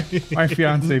cute. My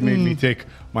fiance made me take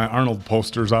my Arnold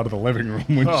posters out of the living room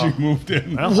when she moved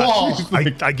in. Well,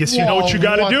 I guess you know what you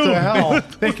got to do. The hell?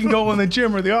 They can go in the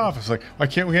gym or the office. Like, why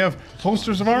can't we have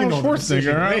posters of Arnold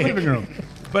Schwarzenegger in our living room?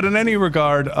 But in any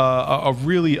regard, a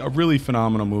really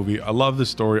phenomenal movie. I love the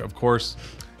story, of course.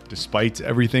 Despite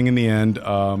everything in the end,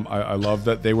 I love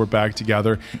that they were back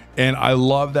together. And I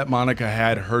love that Monica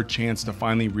had her chance to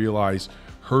finally realize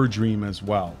her dream as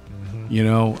well. You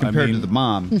know, compared to the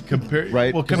mom,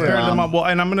 right? Well, compared to the mom. Well,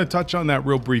 and I'm going to touch on that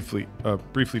real briefly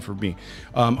for me.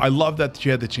 I love that she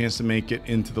had the chance to make it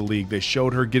into the league. They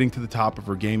showed her getting to the top of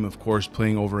her game, of course,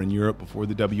 playing over in Europe before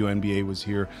the WNBA was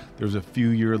here. There was a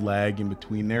few-year lag in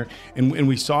between there, and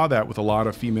we saw that with a lot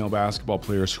of female basketball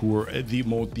players who were the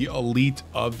elite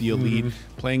of the elite,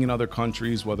 playing in other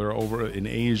countries, whether over in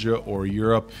Asia or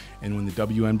Europe. And when the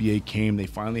WNBA came, they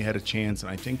finally had a chance.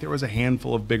 And I think there was a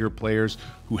handful of bigger players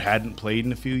who hadn't played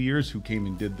in a few years who came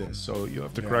and did this. So you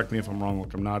have to correct me if I'm wrong.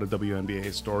 Look, I'm not a WNBA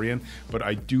historian, but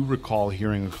I do recall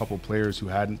hearing a couple players who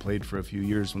hadn't played for a few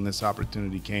years when this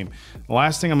opportunity came. The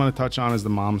last thing I'm going to touch on is the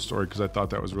mom story because I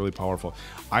thought that was really powerful.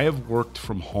 I have worked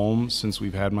from home since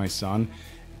we've had my son,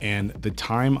 and the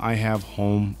time I have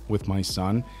home with my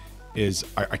son is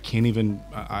I can't even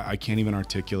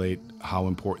articulate how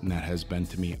important that has been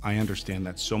to me. I understand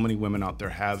that so many women out there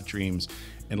have dreams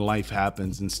and life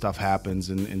happens and stuff happens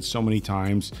and so many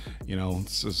times, you know,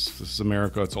 this is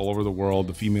America, it's all over the world.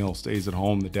 The female stays at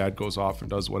home, the dad goes off and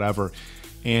does whatever.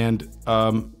 And,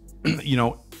 you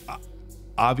know,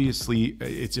 obviously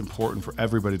it's important for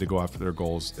everybody to go after their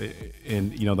goals.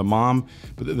 And, you know, the mom,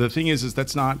 but the thing is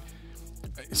that's not,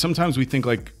 sometimes we think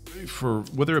like, for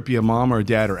whether it be a mom or a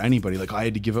dad or anybody, like I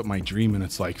had to give up my dream, and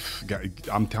it's like,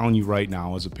 I'm telling you right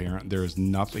now as a parent, there is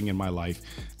nothing in my life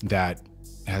that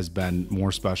has been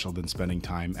more special than spending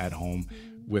time at home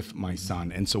with my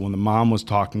son. And so when the mom was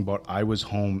talking about, I was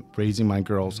home raising my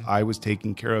girls, I was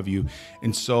taking care of you.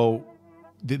 And so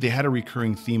they had a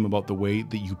recurring theme about the way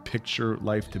that you picture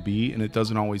life to be, and it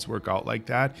doesn't always work out like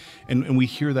that. And we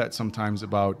hear that sometimes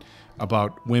about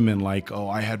women, like, oh,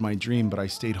 I had my dream, but I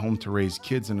stayed home to raise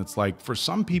kids. And it's like, for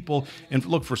some people, and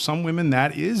look, for some women,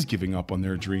 that is giving up on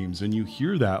their dreams. And you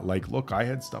hear that, like, look, I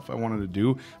had stuff I wanted to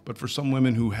do. But for some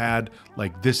women who had,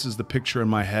 like, this is the picture in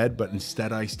my head, but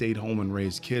instead I stayed home and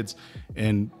raised kids.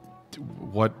 And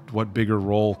what bigger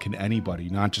role can anybody,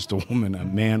 not just a woman, a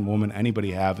man, woman,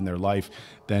 anybody have in their life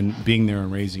than being there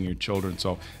and raising your children?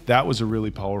 So that was a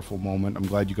really powerful moment. I'm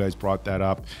glad you guys brought that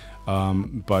up.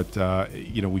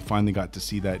 You know, we finally got to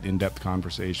see that in-depth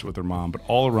conversation with her mom, but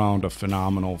all around a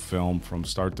phenomenal film from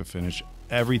start to finish.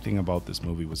 Everything about this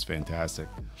movie was fantastic.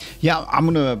 Yeah,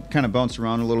 I'm going to kind of bounce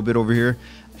around a little bit over here.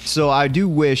 So I do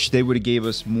wish they would have gave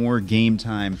us more game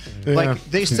time. Yeah. Like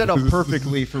they set up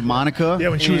perfectly for Monica. Yeah,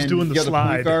 when she was doing the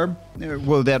slide. point guard.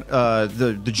 Well,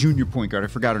 the junior point guard. I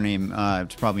forgot her name.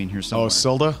 It's probably in here somewhere. Oh,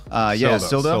 Silda? Yeah,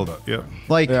 Silda. Yeah.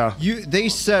 Like they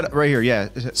set right here. Yeah,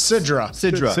 Sidra.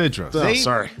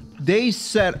 They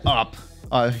set up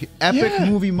a epic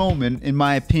movie moment, in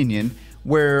my opinion,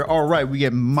 where all right, we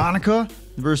get Monica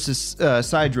versus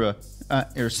Sidra.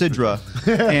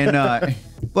 And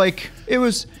like it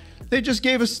was, they just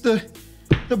gave us the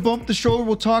bump the shoulder.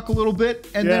 We'll talk a little bit,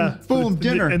 and then boom,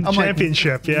 dinner and I'm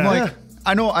championship. Like, I'm like,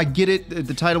 I know, I get it.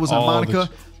 The title was on Monica,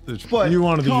 but you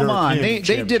wanted the come on, European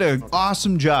they did an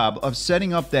awesome job of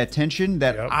setting up that tension.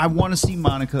 That I want to see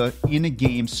Monica in a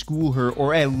game, school her,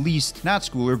 or at least not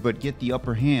school her, but get the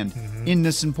upper hand in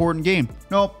this important game.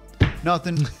 Nope.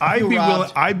 Nothing.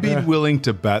 I'd be willing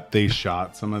to bet they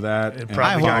shot some of that. And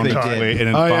probably got cut. And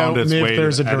it found its way. If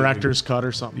there's a director's cut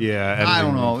or something. Yeah. I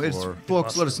don't know. It's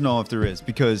folks. Let us know if there is,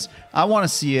 because I want to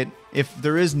see it. If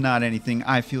there is not anything,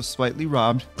 I feel slightly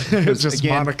robbed. It's just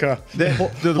again, Monica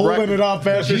holding it up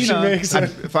after she makes it.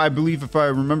 If I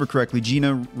remember correctly,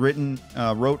 Gina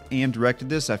wrote and directed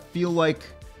this. I feel like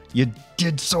you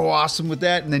did so awesome with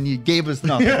that, and then you gave us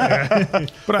nothing.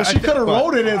 But she could have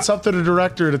wrote it in something to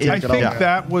director to take it I think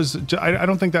that was. I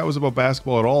don't think that was about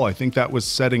basketball at all. I think that was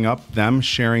setting up them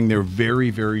sharing their very,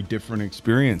 very different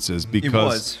experiences. Because it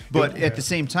was, but at the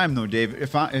same time, though, Dave,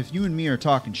 if you and me are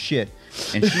talking shit,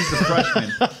 and she's the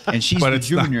freshman and she's the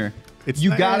junior.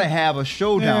 You gotta have a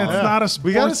showdown. It's not a sports.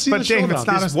 We gotta see the showdown.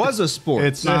 This was a sport.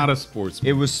 It's not a sports.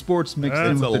 It was sports mixed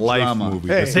in with a the life drama. movie.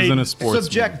 This isn't a sports.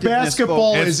 Subjective.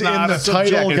 Basketball is in the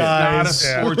title, guys. It's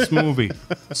not a sports movie.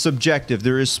 Subjective.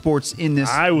 There is sports in this.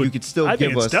 You could still I give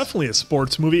think it's us. definitely a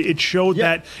sports movie. It showed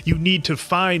that you need to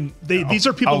find. These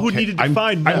are people who needed to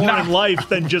find more in life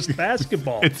than just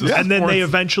basketball. And then they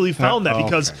eventually found that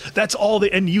because that's all they.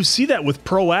 And you see that with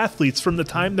pro athletes from the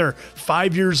time they're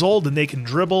 5 years old and they can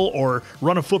dribble or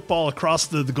run a football across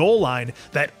the goal line,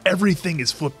 that everything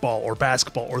is football or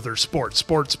basketball or their sport.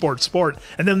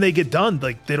 And then they get done,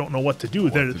 like they don't know what to do.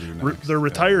 They're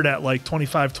retired at like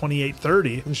 25, 28,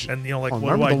 30. And what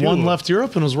do I do? The one left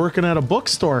Europe and was working at a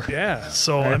bookstore. Yeah.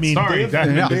 So, I mean, Dave,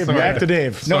 back to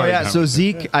Dave. So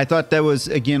Zeke, I thought that was,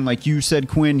 again, like you said,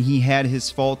 Quinn, he had his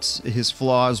faults, his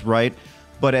flaws, right?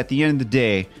 But at the end of the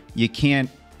day, you can't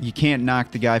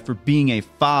knock the guy for being a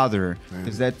father,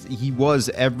 because he was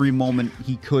every moment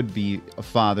he could be a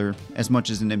father, as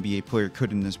much as an NBA player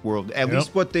could in this world. At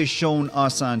least what they've shown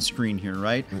us on screen here,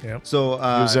 right? So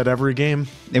he was at every game.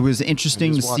 It was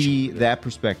interesting to see that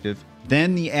perspective.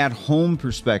 Then the at-home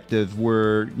perspective,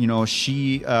 where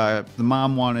the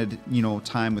mom wanted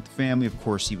time with the family. Of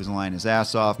course, he was lying his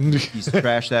ass off. He's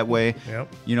trash that way.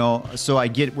 So I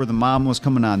get where the mom was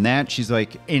coming on that. She's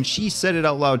like, and she said it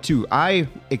out loud too. I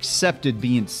accepted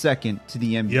being second to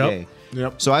the NBA.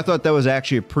 So I thought that was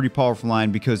actually a pretty powerful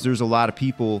line, because there's a lot of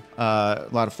people, a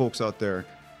lot of folks out there,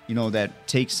 that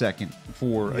take second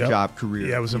for a job career.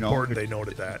 Yeah, it was important they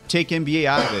noted that. Take NBA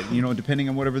out of it, depending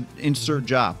on whatever insert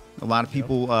job. A lot of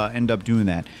people end up doing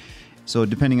that. So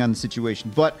depending on the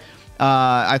situation. But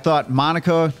I thought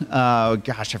Monica,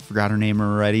 gosh, I forgot her name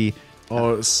already.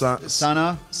 Oh,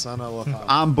 Sanaa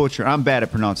Lathan. I'm bad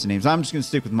at pronouncing names. I'm just going to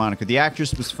stick with Monica. The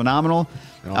actress was phenomenal.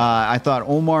 I thought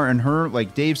Omar and her,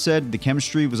 like Dave said, the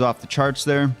chemistry was off the charts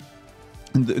there.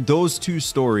 And those two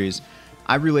stories,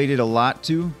 I related a lot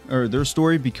to, or their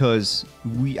story, because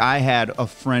I had a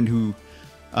friend who,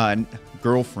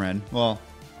 girlfriend, well,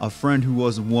 a friend who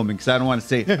was a woman, because I don't want to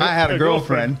say I had a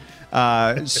girlfriend.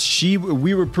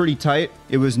 We were pretty tight.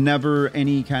 It was never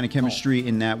any kind of chemistry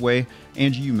in that way.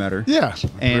 Angie, you met her. Yeah.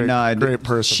 And great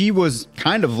person. She was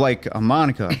kind of like a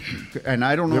Monica. And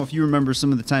I don't know if you remember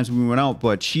some of the times we went out,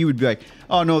 but she would be like,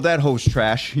 oh no, that hoe's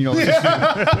trash. She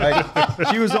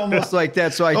was almost like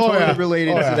that. So I totally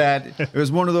related to that. It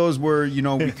was one of those where,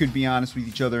 we could be honest with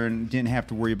each other and didn't have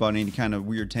to worry about any kind of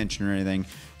weird tension or anything.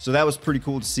 So that was pretty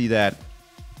cool to see that.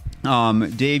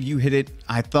 Dave, you hit it.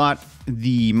 I thought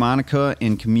the Monica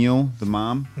and Camille, the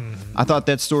mom, I thought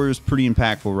that story was pretty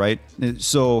impactful, right?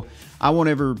 So I won't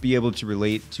ever be able to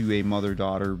relate to a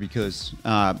mother-daughter because,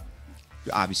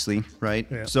 obviously, right?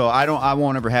 Yeah. So I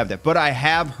won't ever have that. But I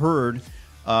have heard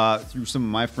through some of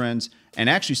my friends, and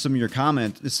actually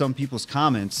some people's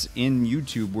comments in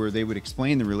YouTube, where they would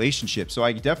explain the relationship. So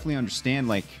I definitely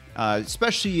understand,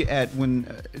 especially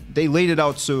when they laid it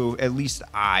out, so at least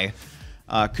I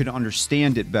could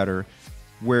understand it better,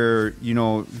 where,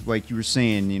 like you were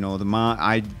saying, the mom,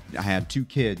 I had 2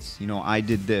 kids, I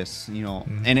did this,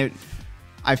 and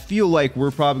I feel like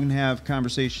we're probably gonna have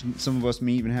conversations. Some of us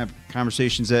may even have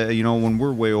conversations that when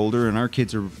we're way older and our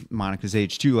kids are Monica's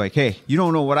age too. Like, hey, you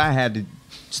don't know what I had to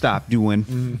stop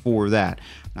doing for that.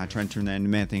 I'm not trying to turn that into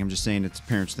a man thing. I'm just saying it's a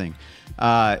parent's thing.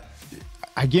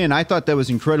 Again, I thought that was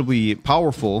incredibly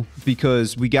powerful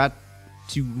because we got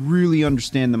to really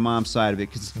understand the mom side of it.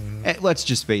 Because let's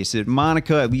just face it,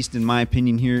 Monica, at least in my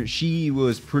opinion here, she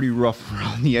was pretty rough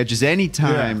around the edges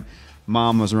anytime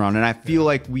mom was around. And I feel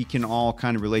like we can all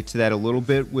kind of relate to that a little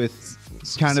bit with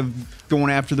kind of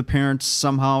going after the parents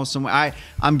somehow.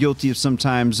 I'm guilty of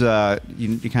sometimes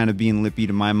you kind of being lippy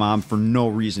to my mom for no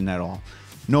reason at all.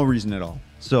 No reason at all.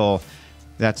 So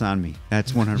that's on me.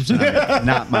 That's 100%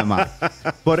 not my mom.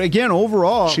 But again,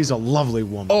 overall, she's a lovely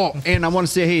woman. Oh, and I want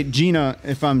to say, hey, Gina,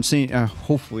 if I'm saying,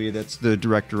 hopefully that's the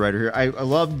director writer here. I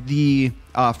love the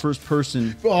first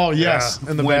person. Oh, yes,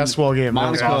 in the basketball game.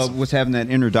 Monica was having that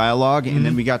inner dialogue, and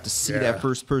then we got to see that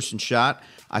first person shot.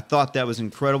 I thought that was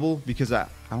incredible because I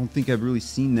don't think I've really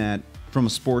seen that from a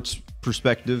sports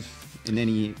perspective in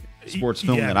any sports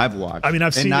film that I've watched. I mean,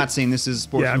 I've seen. Not saying this is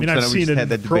sports. Yeah, I mean, I've seen it in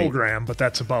the program, but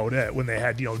that's about it. When they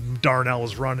had, Darnell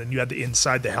was running, you had the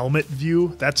inside the helmet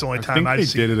view. That's the only time I've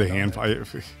seen. I think they did it a handful. I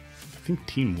think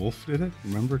Teen Wolf did it.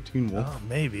 Remember Teen Wolf? Oh,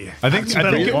 maybe. I think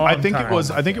it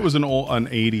was an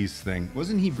 80s thing.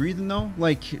 Wasn't he breathing though,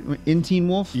 like in Teen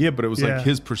Wolf? Yeah, but it was like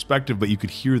his perspective, but you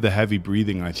could hear the heavy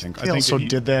breathing. I think. He also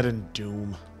did that in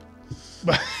Doom.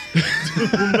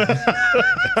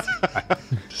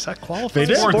 Does that qualify?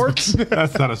 Sports?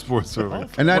 That's not a sports movie.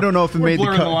 And I don't know if it made the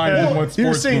cut.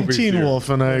 You're saying Teen Wolf,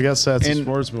 and I guess that's a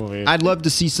sports movie. I'd love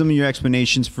to see some of your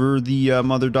explanations for the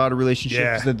mother-daughter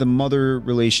relationship. The mother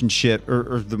relationship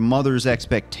or the mother's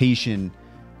expectation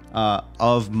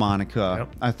of Monica,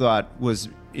 I thought was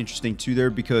interesting too there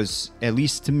because at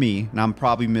least to me, and I'm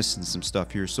probably missing some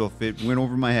stuff here. So if it went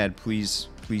over my head, please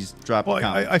drop a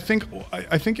comment. I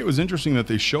think it was interesting that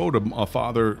they showed a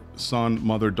father, son,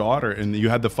 mother, daughter, and you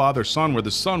had the father, son, where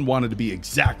the son wanted to be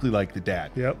exactly like the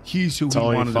dad. Yep, he's who he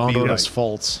wanted to be. Like. His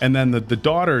faults, and then the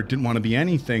daughter didn't want to be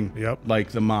anything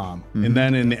like the mom. And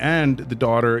then in the end, the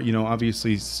daughter,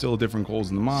 obviously still different goals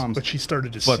than the mom's, but she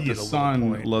started to see it. But the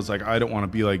son was like, I don't want to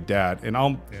be like dad, and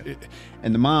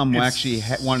and the mom actually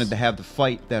wanted to have the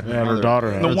fight that her daughter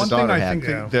had. The one thing I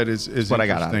think that is what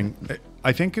interesting.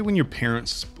 I think when your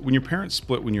parents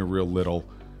split when you're real little,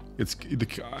 it's the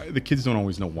kids don't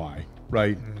always know why,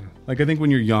 right? Like I think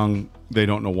when you're young, they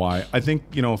don't know why. I think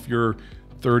if you're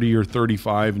 30 or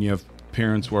 35 and you have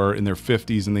parents who are in their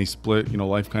 50s and they split,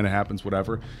 life kind of happens,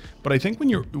 whatever. But I think when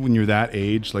you're that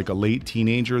age, like a late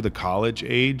teenager, the college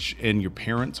age, and your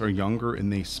parents are younger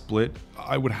and they split,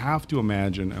 I would have to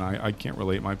imagine, and I can't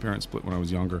relate. My parents split when I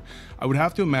was younger. I would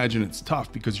have to imagine it's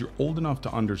tough because you're old enough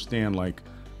to understand, like,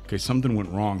 okay, something went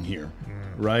wrong here,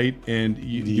 right? And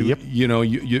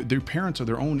their parents are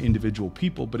their own individual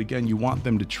people, but again, you want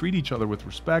them to treat each other with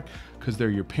respect because they're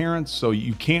your parents. So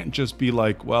you can't just be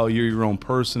like, well, you're your own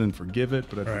person and forgive it.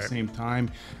 But at the same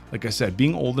time, like I said,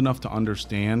 being old enough to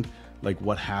understand like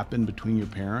what happened between your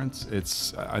parents,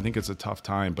 I think it's a tough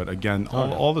time. But again,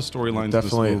 all the storylines of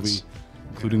this movie,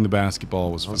 including the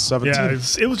basketball, was fun. 17. Yeah,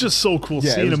 it was just so cool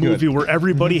seeing a movie where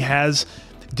everybody has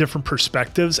different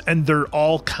perspectives and they're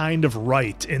all kind of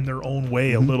right in their own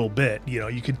way a little bit.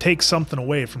 You could take something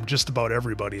away from just about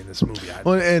everybody in this movie.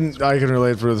 Well, and I can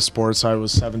relate for the sports. I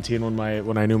was 17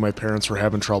 when I knew my parents were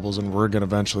having troubles and were going to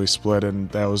eventually split, and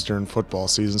that was during football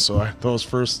season. So those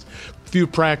first few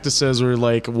practices were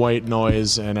like white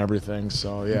noise and everything.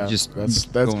 So yeah, that's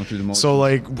going through the motions. So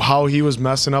like how he was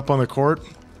messing up on the court,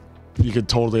 you could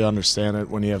totally understand it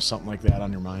when you have something like that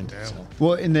on your mind. Yeah. So.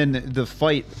 Well, and then the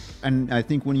fight, and I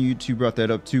think when you two brought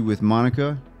that up too with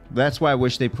Monica, that's why I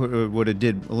wish they would have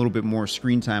did a little bit more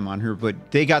screen time on her.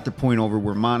 But they got the point over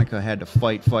where Monica had to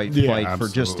fight for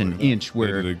just an inch,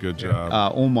 where they did a good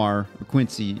job. Omar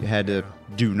Quincy had to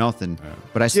do nothing.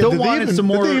 But I still wanted some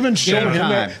more. Did they even show him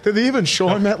that? Did they even show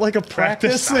him that like a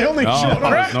practice? They only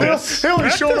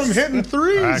showed him hitting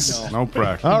threes. No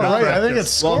practice. All right, I think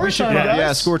it's score time.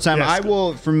 Yeah, score time. Yes. I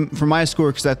will from my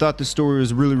score because I thought the story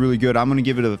was really, really good. I'm going to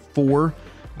give it a 4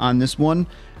 on this one.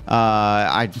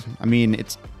 I mean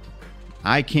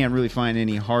I can't really find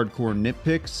any hardcore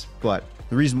nitpicks, but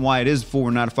the reason why it is 4,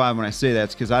 not a 5 when I say that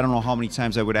is because I don't know how many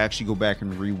times I would actually go back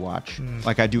and rewatch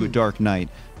like I do a Dark Knight.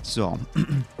 So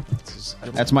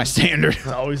that's my standard.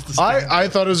 Always the standard. I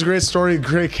thought it was a great story,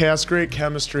 great cast, great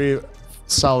chemistry.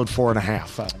 solid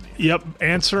 4.5 out of me. Yep.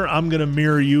 Answer, I'm going to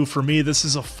mirror you. For me, this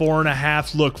is a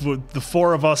 4.5. Look, the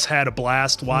four of us had a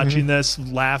blast watching this,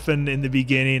 laughing in the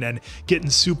beginning and getting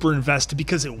super invested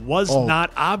because it was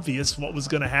not obvious what was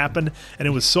going to happen. And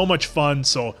it was so much fun.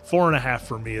 So 4.5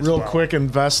 for me as well. Real quick,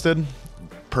 invested.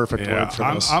 Perfect word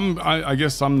for this. I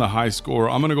guess I'm the high scorer.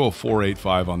 I'm going to go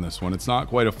 4.85 on this one. It's not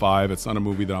quite a 5. It's not a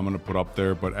movie that I'm going to put up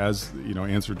there. But as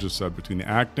Answer just said, between the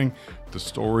acting, the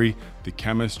story, the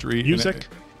chemistry, music.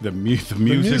 The music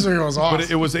was awesome. But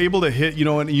it was able to hit,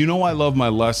 I love my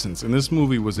lessons. And this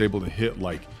movie was able to hit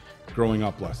like growing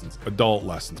up lessons, adult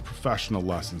lessons, professional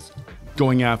lessons,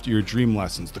 going after your dream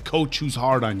lessons, the coach who's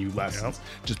hard on you lessons.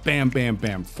 Just bam, bam,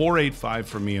 bam. 4.85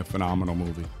 for me, a phenomenal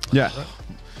movie. Yeah.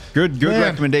 Good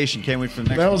recommendation. Can't wait for the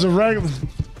next one. That was a regular.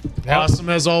 Awesome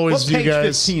as always, what you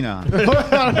guys. 15 on?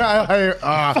 I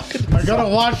gotta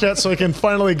watch that so I can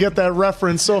finally get that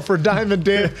reference. So for Diamond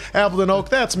Dave, Appleton Oak,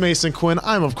 that's Mason Quinn.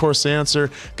 I'm of course the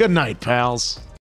Answer. Good night, pals.